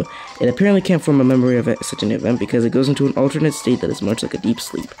done so. It apparently can't form a memory of such an event because it goes into an alternate state that is much like a deep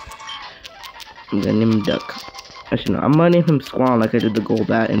sleep. I'm gonna name him Duck. Actually, no, I'm gonna name him Squall like I did the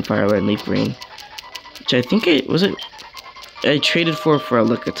Golbat in Fire Red and Leaf Green. Which I think I traded for a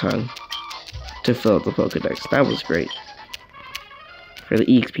Lickitung to fill out the Pokedex. That was great. For the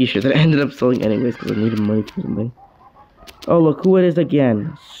EXP share that I ended up selling anyways because I needed money for something. Oh, look who it is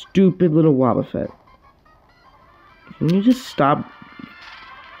again. Stupid little Wobbuffet. Can you just stop?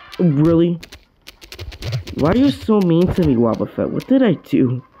 Really? Why are you so mean to me, Wobbuffet? What did I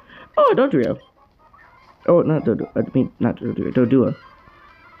do? Oh, Dodrio. Oh, not Doduo. I mean, not Dodrio. Doduo.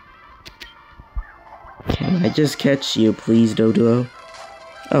 Can I just catch you, please, Doduo?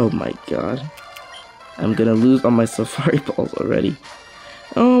 Oh my god. I'm gonna lose all my Safari balls already.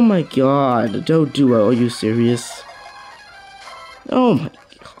 Oh my god. Doduo, are you serious? Oh my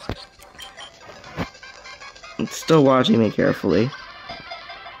god. It's still watching me carefully.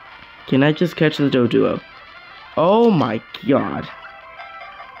 Can I just catch the Doduo? Oh my god.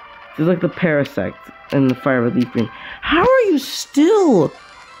 This is like the Parasect in the Fire Red Leaf Green. How are you still?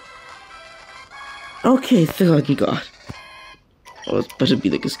 Okay, thank god. I was about to be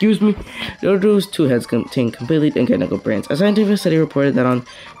like, excuse me. Dodo's two heads contain completely identical brains. A scientific study reported that on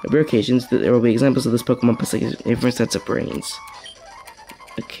rare occasions that there will be examples of this Pokemon possessing different sets of brains.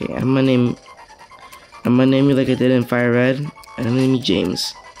 Okay, I'm gonna name you like I did in Fire Red, and I'm gonna name you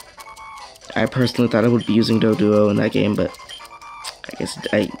James. I personally thought I would be using Doduo in that game, but I guess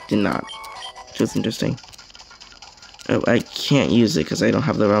I did not. Which was interesting. Oh, I can't use it because I don't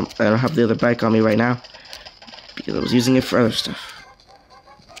have the other bike on me right now because I was using it for other stuff.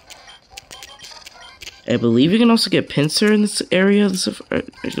 I believe you can also get Pinsir in this area. I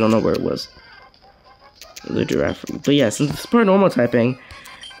don't know where it was. The giraffe. But yeah, since it's paranormal typing,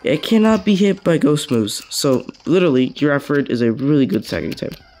 it cannot be hit by ghost moves. So literally, Girafford is a really good psychic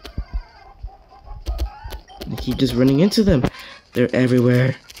type. I keep just running into them. They're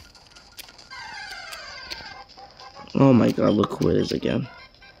everywhere. Oh my god, look who it is again.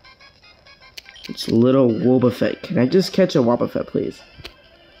 It's little Wobbuffet. Can I just catch a Wobbuffet, please?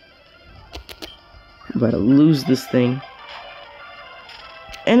 I'm about to lose this thing.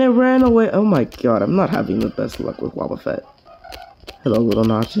 And it ran away. Oh my god, I'm not having the best luck with Wobbuffet. Hello, little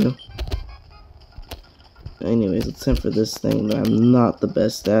Nacho. Anyways, it's time for this thing that I'm not the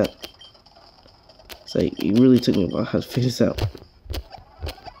best at. So it really took me a while to figure this out.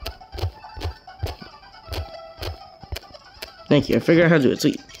 Thank you, I figured out how to do it.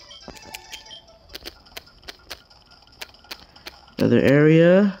 Sweet. Another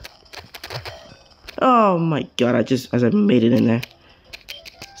area. Oh my god, as I made it in there.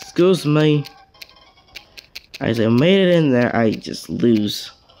 Excuse me. As I made it in there, I just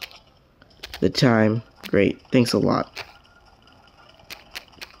lose the time. Great, thanks a lot.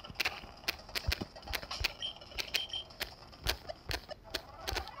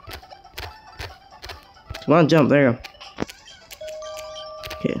 Come on, jump, there you go.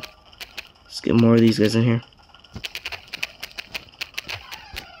 Okay, let's get more of these guys in here.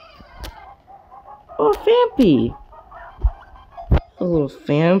 Oh, Fampy! A little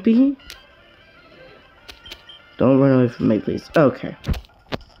Fampy. Don't run away from me, please. Okay.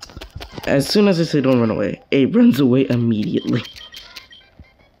 As soon as I say don't run away, it runs away immediately.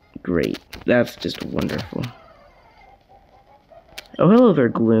 Great. That's just wonderful. Oh, hello there,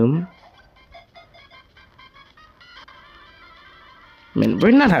 Gloom. Man,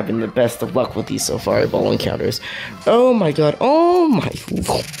 we're not having the best of luck with these Sapphire ball encounters. Oh my god. Oh my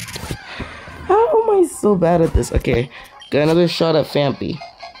lord. How am I so bad at this? Okay, got another shot at Fampy.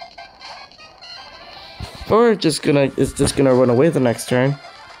 Or it's just gonna run away the next turn.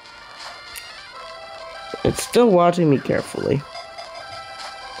 It's still watching me carefully.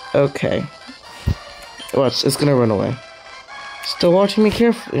 Okay. Watch, it's gonna run away. Still watching me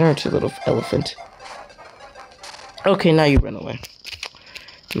carefully, aren't you, little elephant? Okay, now you run away.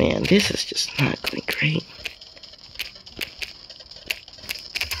 Man, this is just not going great.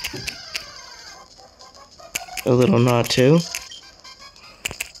 A little nod too.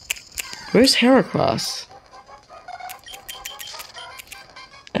 Where's Heracross?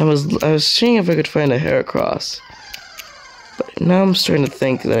 I was seeing if I could find a Heracross, but now I'm starting to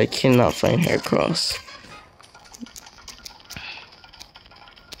think that I cannot find Heracross.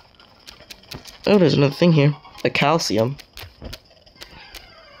 Oh, there's another thing here. A calcium.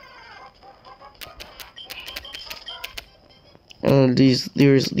 And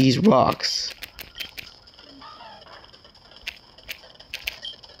there's these rocks.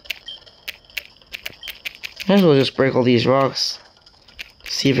 Might as well just break all these rocks.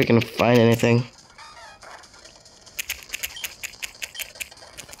 See if I can find anything.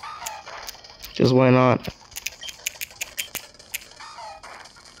 Just why not?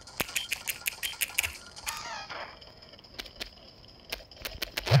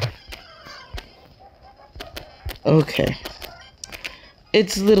 Okay.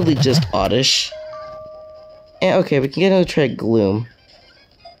 It's literally just oddish. And okay, we can get another try at Gloom.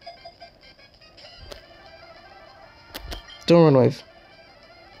 Don't run away.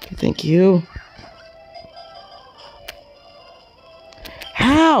 Okay, thank you.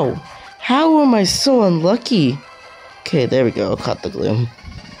 How? How am I so unlucky? Okay, there we go. Caught the Gloom.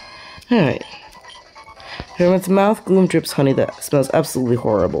 Alright. From its mouth, Gloom drips honey that smells absolutely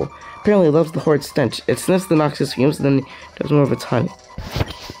horrible. Apparently it loves the horrid stench. It sniffs the noxious fumes and then does more of its honey.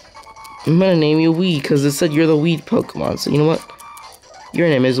 I'm gonna name you Weed because it said you're the Weed Pokemon. So you know what? Your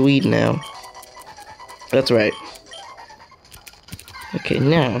name is Weed now. That's right. Okay,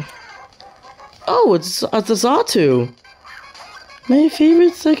 now. Oh, it's a Xatu. My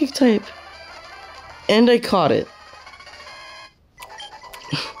favorite psychic type. And I caught it.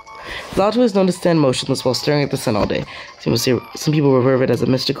 Xatu is known to stand motionless while staring at the sun all day. Some people refer it as a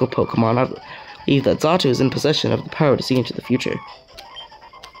mystical Pokemon. believe that Zato is in possession of the power to see into the future.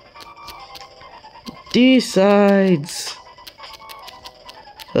 Decides.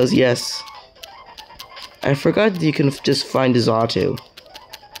 Says yes. I forgot that you can just find Zato.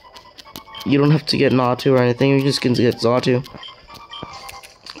 You don't have to get Natu or anything, you just can get Zato.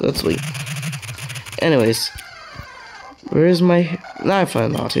 That's sweet. Anyways. Where is my... Now I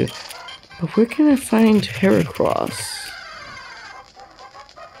find Natu. But where can I find Heracross?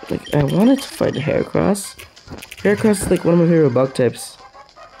 Like, I wanted to find Heracross. Heracross is like one of my favorite bug types.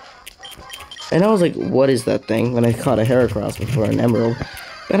 And I was like, what is that thing? When I caught a Heracross before an Emerald.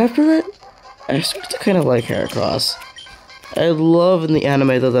 And after that, I started to kind of like Heracross. I love in the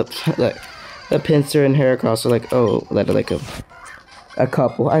anime that Pinsir and Heracross are like, oh, that are like a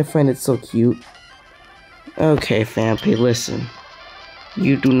couple. I find it so cute. Okay, Fampi, listen.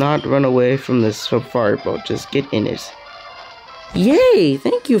 You do not run away from this Sapphire boat. Just get in it. Yay!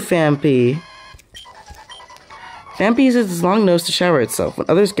 Thank you, Fampi. Fampi uses its long nose to shower itself. When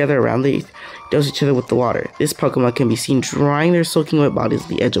others gather around, they dose each other with the water. This Pokemon can be seen drying their soaking wet bodies at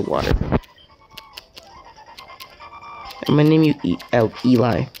the edge of water. I'm gonna name you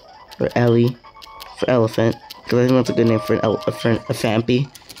Eli. Or Ellie. For elephant. Because I think that's a good name for a Fampi.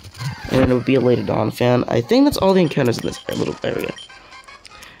 And it would be a Later Dawn fan. I think that's all the encounters in this little area.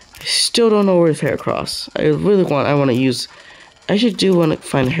 I still don't know where's Heracross. I should want to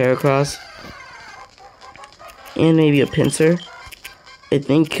find Heracross. And maybe a Pinsir. I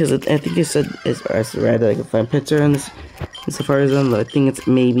think, because I think it said, I read that I can find Pinsir in Sapphire Zone, but I think it's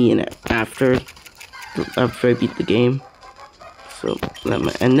maybe after I beat the game. So,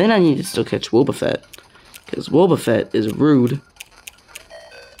 and then I need to still catch Wobbuffet. Because Wobbuffet is rude.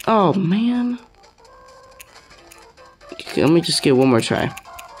 Oh, man. Okay, let me just get one more try.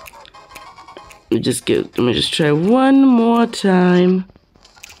 Let me just try one more time.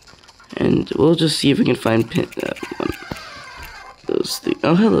 And we'll just see if we can find those things.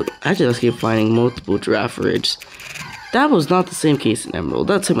 Oh, hello. I just keep finding multiple Giraffe Ridge. That was not the same case in Emerald.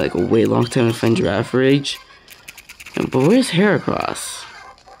 That took me like a way long time to find Giraffe Ridge. But where's Heracross?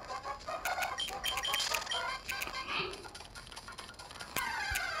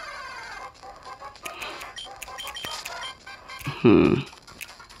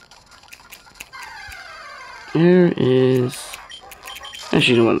 There is...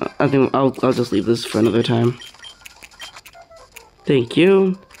 Actually, you know what? I think I'll just leave this for another time. Thank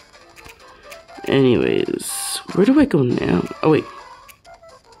you. Anyways, where do I go now? Oh, wait.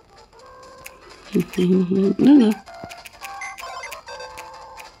 No.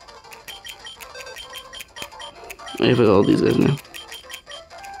 I forgot all these guys now.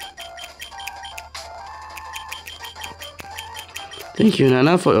 Thank you,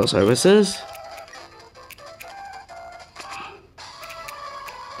 Nana, for your services.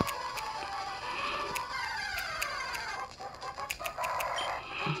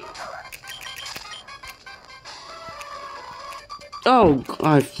 Oh,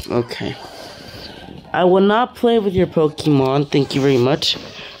 okay. I will not play with your Pokemon, thank you very much.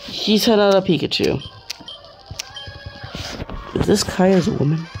 She sent out a Pikachu. Is this Kaya's a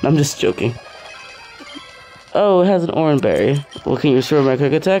woman? I'm just joking. Oh, it has an orange berry. Well, can you restore my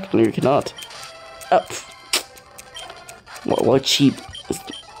quick attack? No, you cannot. Oh. What cheap.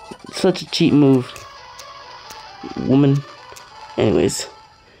 Such a cheap move. Woman. Anyways.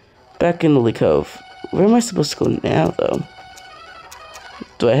 Back in Lily Cove. Where am I supposed to go now, though?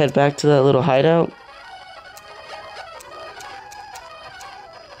 Do I head back to that little hideout?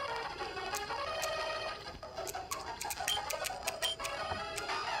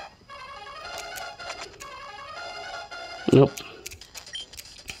 Nope.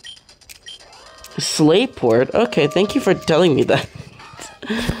 Slateport? Okay, thank you for telling me that.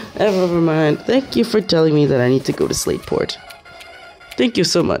 Never mind. Thank you for telling me that I need to go to Slateport. Thank you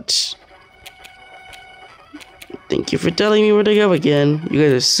so much. Thank you for telling me where to go again. You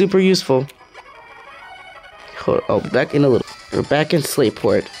guys are super useful. I'll be back in a little. We're back in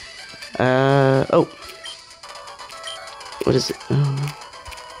Slateport. Oh. What is it?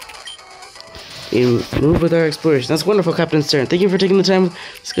 You move with our exploration. That's wonderful, Captain Stern. Thank you for taking the time to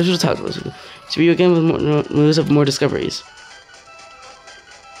schedule to talk to us. To be again with more news of more discoveries.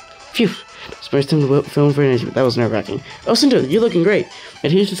 Phew. Spare time to film for energy. That was nerve-wracking. Oh, Cinder, you're looking great. A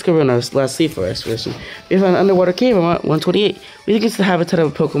huge discovery on our last Sapphire expedition. We found an underwater cave on 128. We think it's the habitat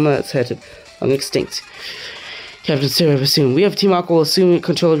of a Pokemon that's headed long extinct. Captain Stern, I assume. We have Team Aqua will assume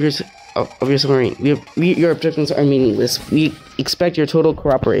control of your submarine. Your objectives are meaningless. We expect your total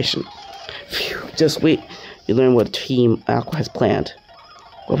cooperation. Phew, just wait. You learn what Team Aqua has planned.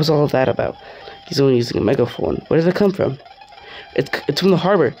 What was all of that about? He's only using a megaphone. Where did it come from? It's from the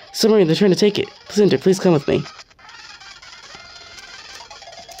harbor. Submarine, they're trying to take it. Cinder, please come with me.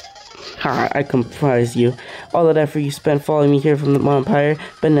 Ha, I comprise you. All that effort you spent following me here from the Empire,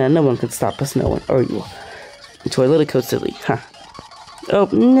 but now no one can stop us, no one. Or you. To our little coat silly. Ha. Oh,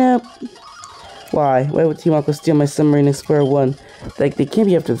 no. Why? Why would Team Aqua steal my submarine Explorer 1? Like, they can't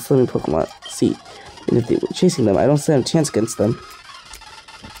be after the swimming Pokemon. See, and if they were chasing them, I don't stand a chance against them.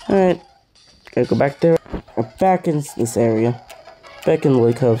 Alright. Gotta go back there. Back in this area. Back in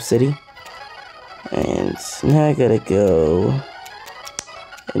Lily Cove City. And now I gotta go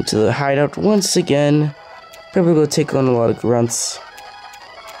into the hideout once again. Probably go take on a lot of grunts.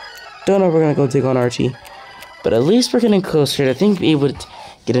 Don't know if we're gonna go take on Archie. But at least we're getting closer. I think we would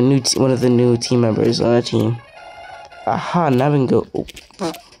get a new one of the new team members on our team. Aha, now we can go. Oh.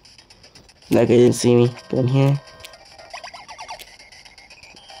 That guy didn't see me. Get in here.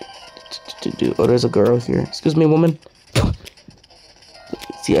 Oh, there's a girl here. Excuse me, woman.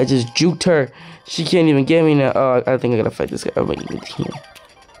 See, I just juked her. She can't even get me now. Oh, I think I gotta fight this guy. I'm gonna get here.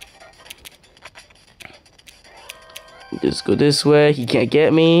 Just go this way. He can't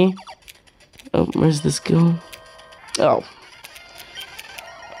get me. Oh, where's this go? Oh.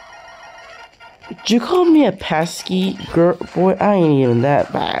 Did you call me a pesky girl? Boy, I ain't even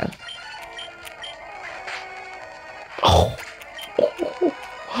that bad. Oh.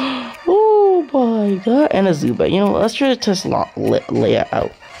 Oh my god. And a Zubat. You know, let's try to test Leia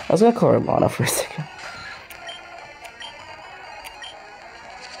out. I was gonna call her Lana for a second.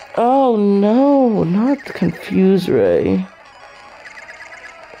 Oh no, not the Confuse Ray.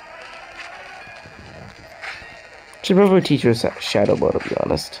 Should probably teach her Shadow Ball, to be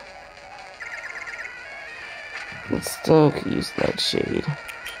honest. Let's still use Nightshade.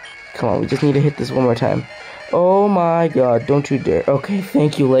 Come on, we just need to hit this one more time. Oh my god, don't you dare. Okay,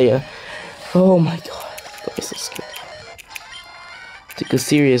 thank you, Leia. Oh my god, that was so scary. Take a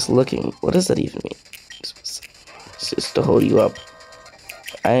serious looking. What does that even mean? It's just to hold you up.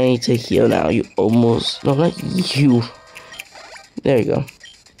 I need to heal now. You almost... No, not you. There you go.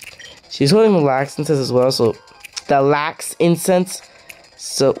 She's holding the Lax Incense as well, so... The Lax Incense.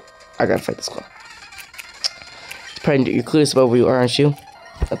 So, I gotta fight this one. It's probably... You're clueless about where you are, aren't you?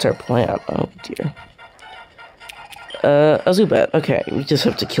 That's our plan. Oh, dear. A Zubat. Okay, we just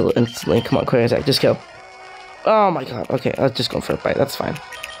have to kill it instantly. Come on, quick attack. Just kill. Oh my god. Okay, I'll just go for a bite. That's fine.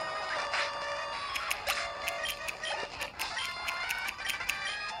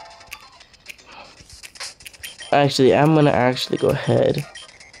 Actually, I'm gonna go ahead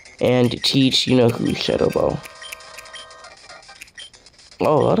and teach you-know-who Shadow Ball.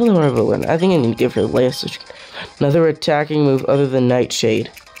 Oh, I don't know where I went. I think I need to give her Leia another attacking move other than Nightshade.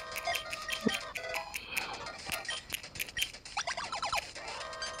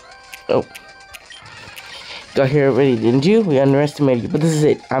 Oh. Got here already, didn't you? We underestimated you, but this is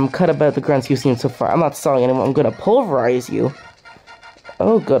it. I'm cut about the grunts you've seen so far. I'm not stalling anymore. I'm gonna pulverize you.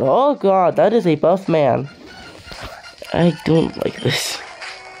 Oh god, oh god, that is a buff man. I don't like this.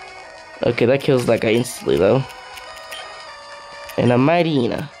 Okay, that kills that guy instantly, though. And a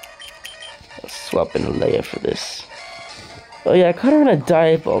Mightyena. Let's swap in a Leia for this. Oh yeah, I caught her in a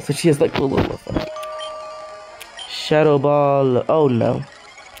dive ball, so she has like a little effect. Shadow Ball. Oh no.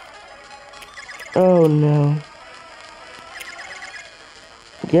 Oh no.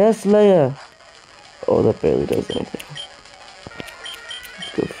 Yes, Leia. Oh, that barely does anything.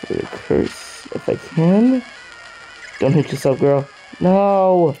 Let's go for the curse if I can. Don't hit yourself, girl.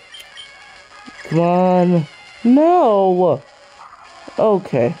 No! Come on. No!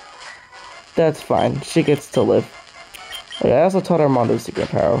 Okay. That's fine. She gets to live. Okay, I also taught Armando's secret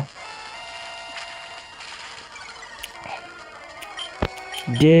power.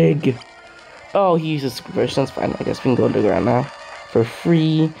 Dig! Oh, he uses super version. That's fine. I guess we can go underground now. For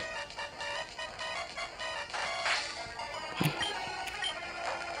free.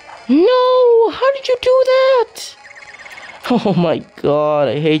 No! How did you do that? Oh my god,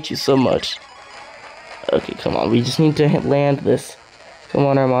 I hate you so much. Okay, come on, we just need to land this. Come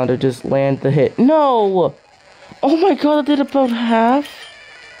on, Armando, just land the hit. No! Oh my god, I did about half.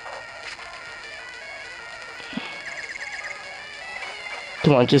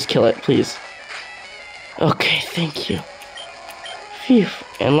 Come on, just kill it, please. Okay, thank you. Phew.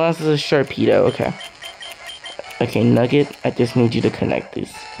 And last is a Sharpedo, okay. Okay, Nugget, I just need you to connect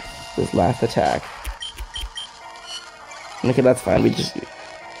this last attack. Okay, that's fine.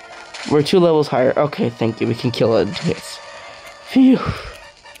 We're 2 levels higher. Okay, thank you. We can kill it in 2 hits. Phew.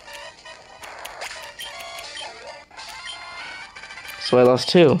 So I lost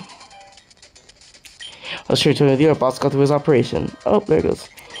 2. Let's try to with your boss got through his operation. Oh, there it goes.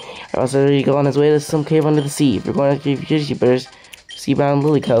 Also, you go on his way to some cave under the sea. If you're going to keep you better Seabound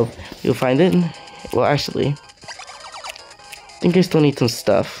Lily Cove. You'll find it. Well, actually, I think I still need some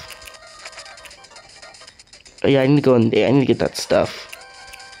stuff. Oh yeah, I need to go in there. I need to get that stuff.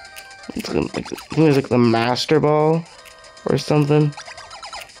 It's like, I think there's like the Master Ball or something.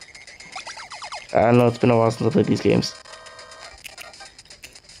 I don't know. It's been a while since I played these games.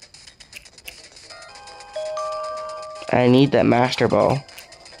 I need that Master Ball.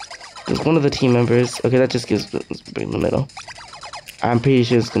 Because one of the team members... Okay, that just gives... Let's put it in the middle. I'm pretty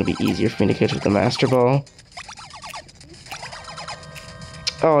sure it's going to be easier for me to catch with the Master Ball.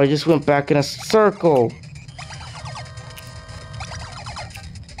 Oh, I just went back in a circle.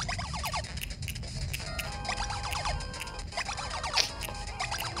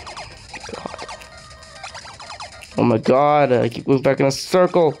 God. Oh my god, I keep going back in a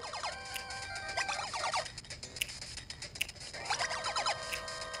circle.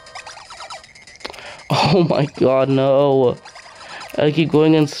 Oh my god, no. I keep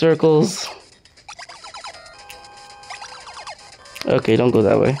going in circles. Okay, don't go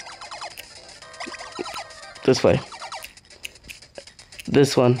that way. This way.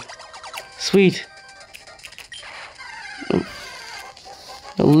 This one. Sweet.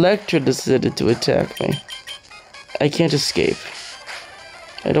 Electra decided to attack me. I can't escape.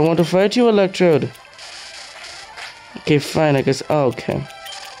 I don't want to fight you, Electrode. Okay, fine, I guess. Oh, okay.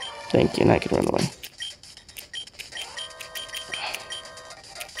 Thank you, and I can run away.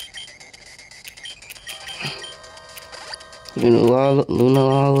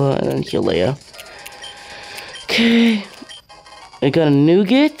 Lunala, and then Hilea. Okay. I got a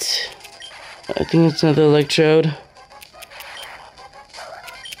Nougat. I think it's another Electrode.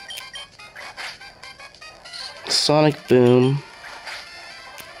 Sonic Boom.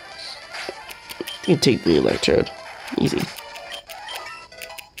 You take the Electrode. Easy.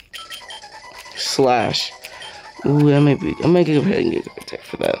 Slash. Ooh, I might go ahead and get a attack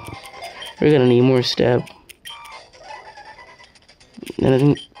for that. We're gonna need more stab. And I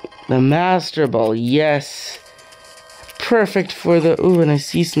think the Master Ball, yes. Perfect for the... Ooh, and I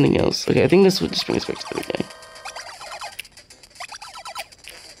see something else. Okay, I think this would just bring us back to the beginning.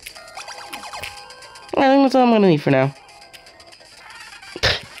 I think that's all I'm gonna need for now.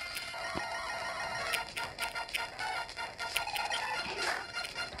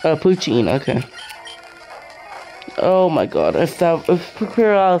 Poutine, okay. Oh my god, if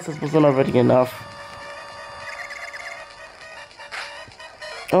paralysis wasn't already enough.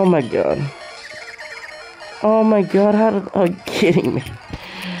 Oh my god. Oh my god, are you kidding me?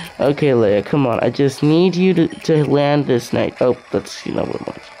 Okay, Leia, come on. I just need you to land this night. Oh, that's, you know what it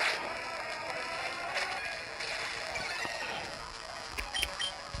was.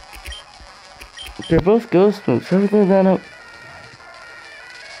 They're both ghost moves.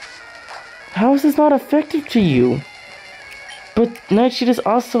 How is this not effective to you? But Nightshield is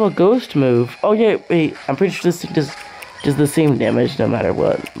also a ghost move. Oh yeah, wait. I'm pretty sure this does the same damage no matter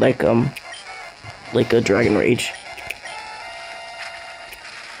what. Like a Dragon Rage.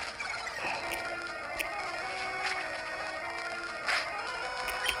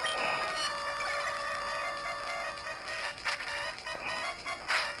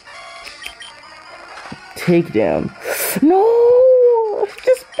 Takedown. No! I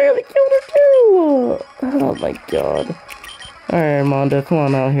just barely killed her too! Oh my god. Alright, Armando, come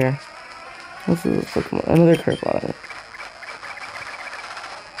on out here. What's this Pokemon? Another Kerplunk.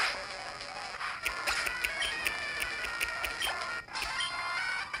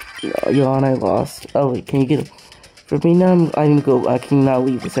 No, yawn, I lost. Oh wait, can you get it for me now? I can now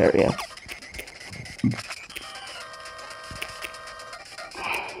leave this area.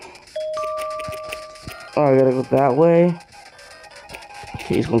 Oh, I gotta go that way.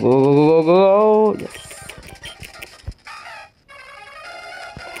 Okay, he's gonna go. Yes.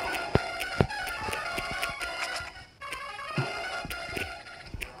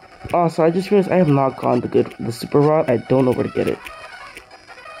 Also, I just realized I have not gone the super rod. I don't know where to get it.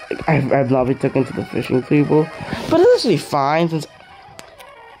 Like, I've not been taken to the fishing table, but it's actually fine since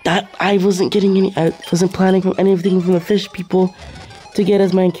that I wasn't planning from anything from the fish people to get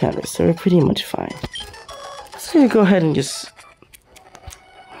as my encounters, so we're pretty much fine. Let's go ahead and just...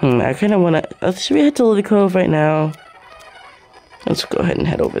 I kind of want to... should we head to Lily Cove right now? Let's go ahead and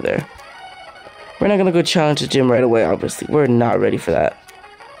head over there. We're not going to go challenge the gym right away, obviously. We're not ready for that.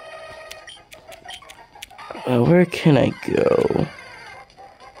 Where can I go?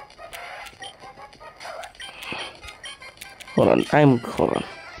 Hold on. Hold on.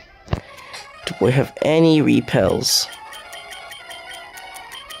 Do I have any repels?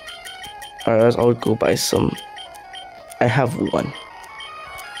 Alright, I'll go buy some. I have one.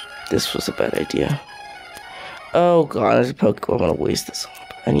 This was a bad idea. Oh god, there's a Pokeball. I'm gonna waste this.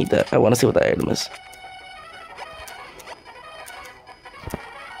 I need that. I want to see what that item is.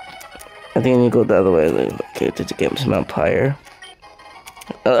 I think I need to go the other way. Okay, to get to Mount Pyre.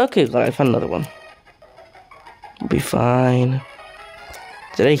 Okay, glad I found another one. We'll be fine.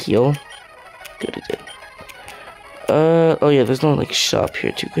 Did I heal? Good, I did. Oh yeah, there's no like shop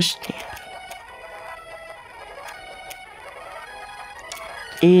here too.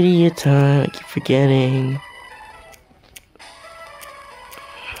 Idiot time, I keep forgetting.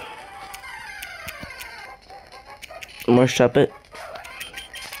 More shop it.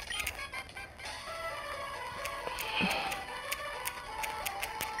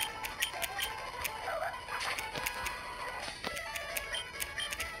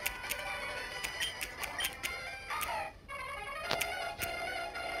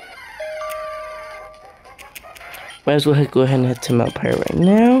 Might as well go ahead and head to Mount Pyre right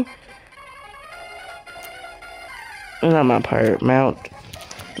now. Not Mount Pyre,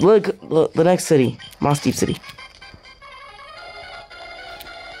 Look, the next city. Moss Deep City.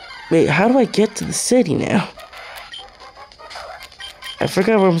 Wait, how do I get to the city now? I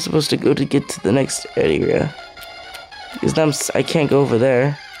forgot where I'm supposed to go to get to the next area. Because now I can't go over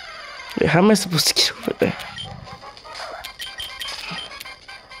there. Wait, how am I supposed to get over there?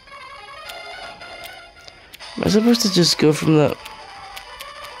 Am I supposed to just go from the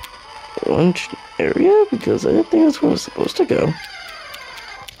orange area? Because I don't think that's where I'm supposed to go.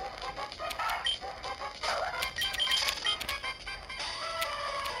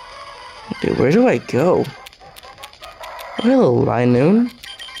 Okay, where do I go? Oh, hello, Linoon.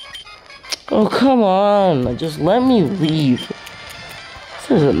 Oh, come on. Just let me leave.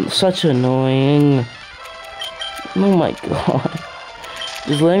 This is such annoying. Oh my god.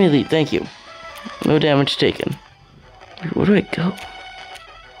 Just let me leave. Thank you. No damage taken. Where do I go?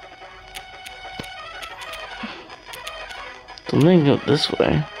 I'm gonna go this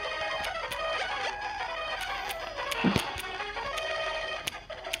way.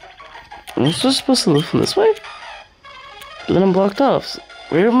 Am I supposed to live from this way? But then I'm blocked off. So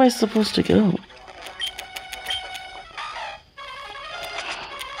where am I supposed to go?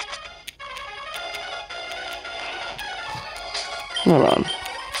 Hold on.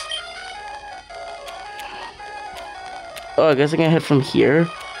 Oh, I guess I can head from here.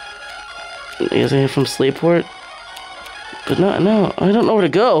 I guess I head from Slayport. But no, I don't know where to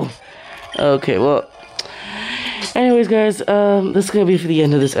go. Okay, well. Anyways, guys, this is gonna be for the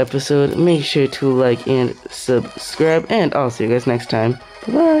end of this episode. Make sure to like and subscribe, and I'll see you guys next time.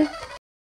 Bye-bye.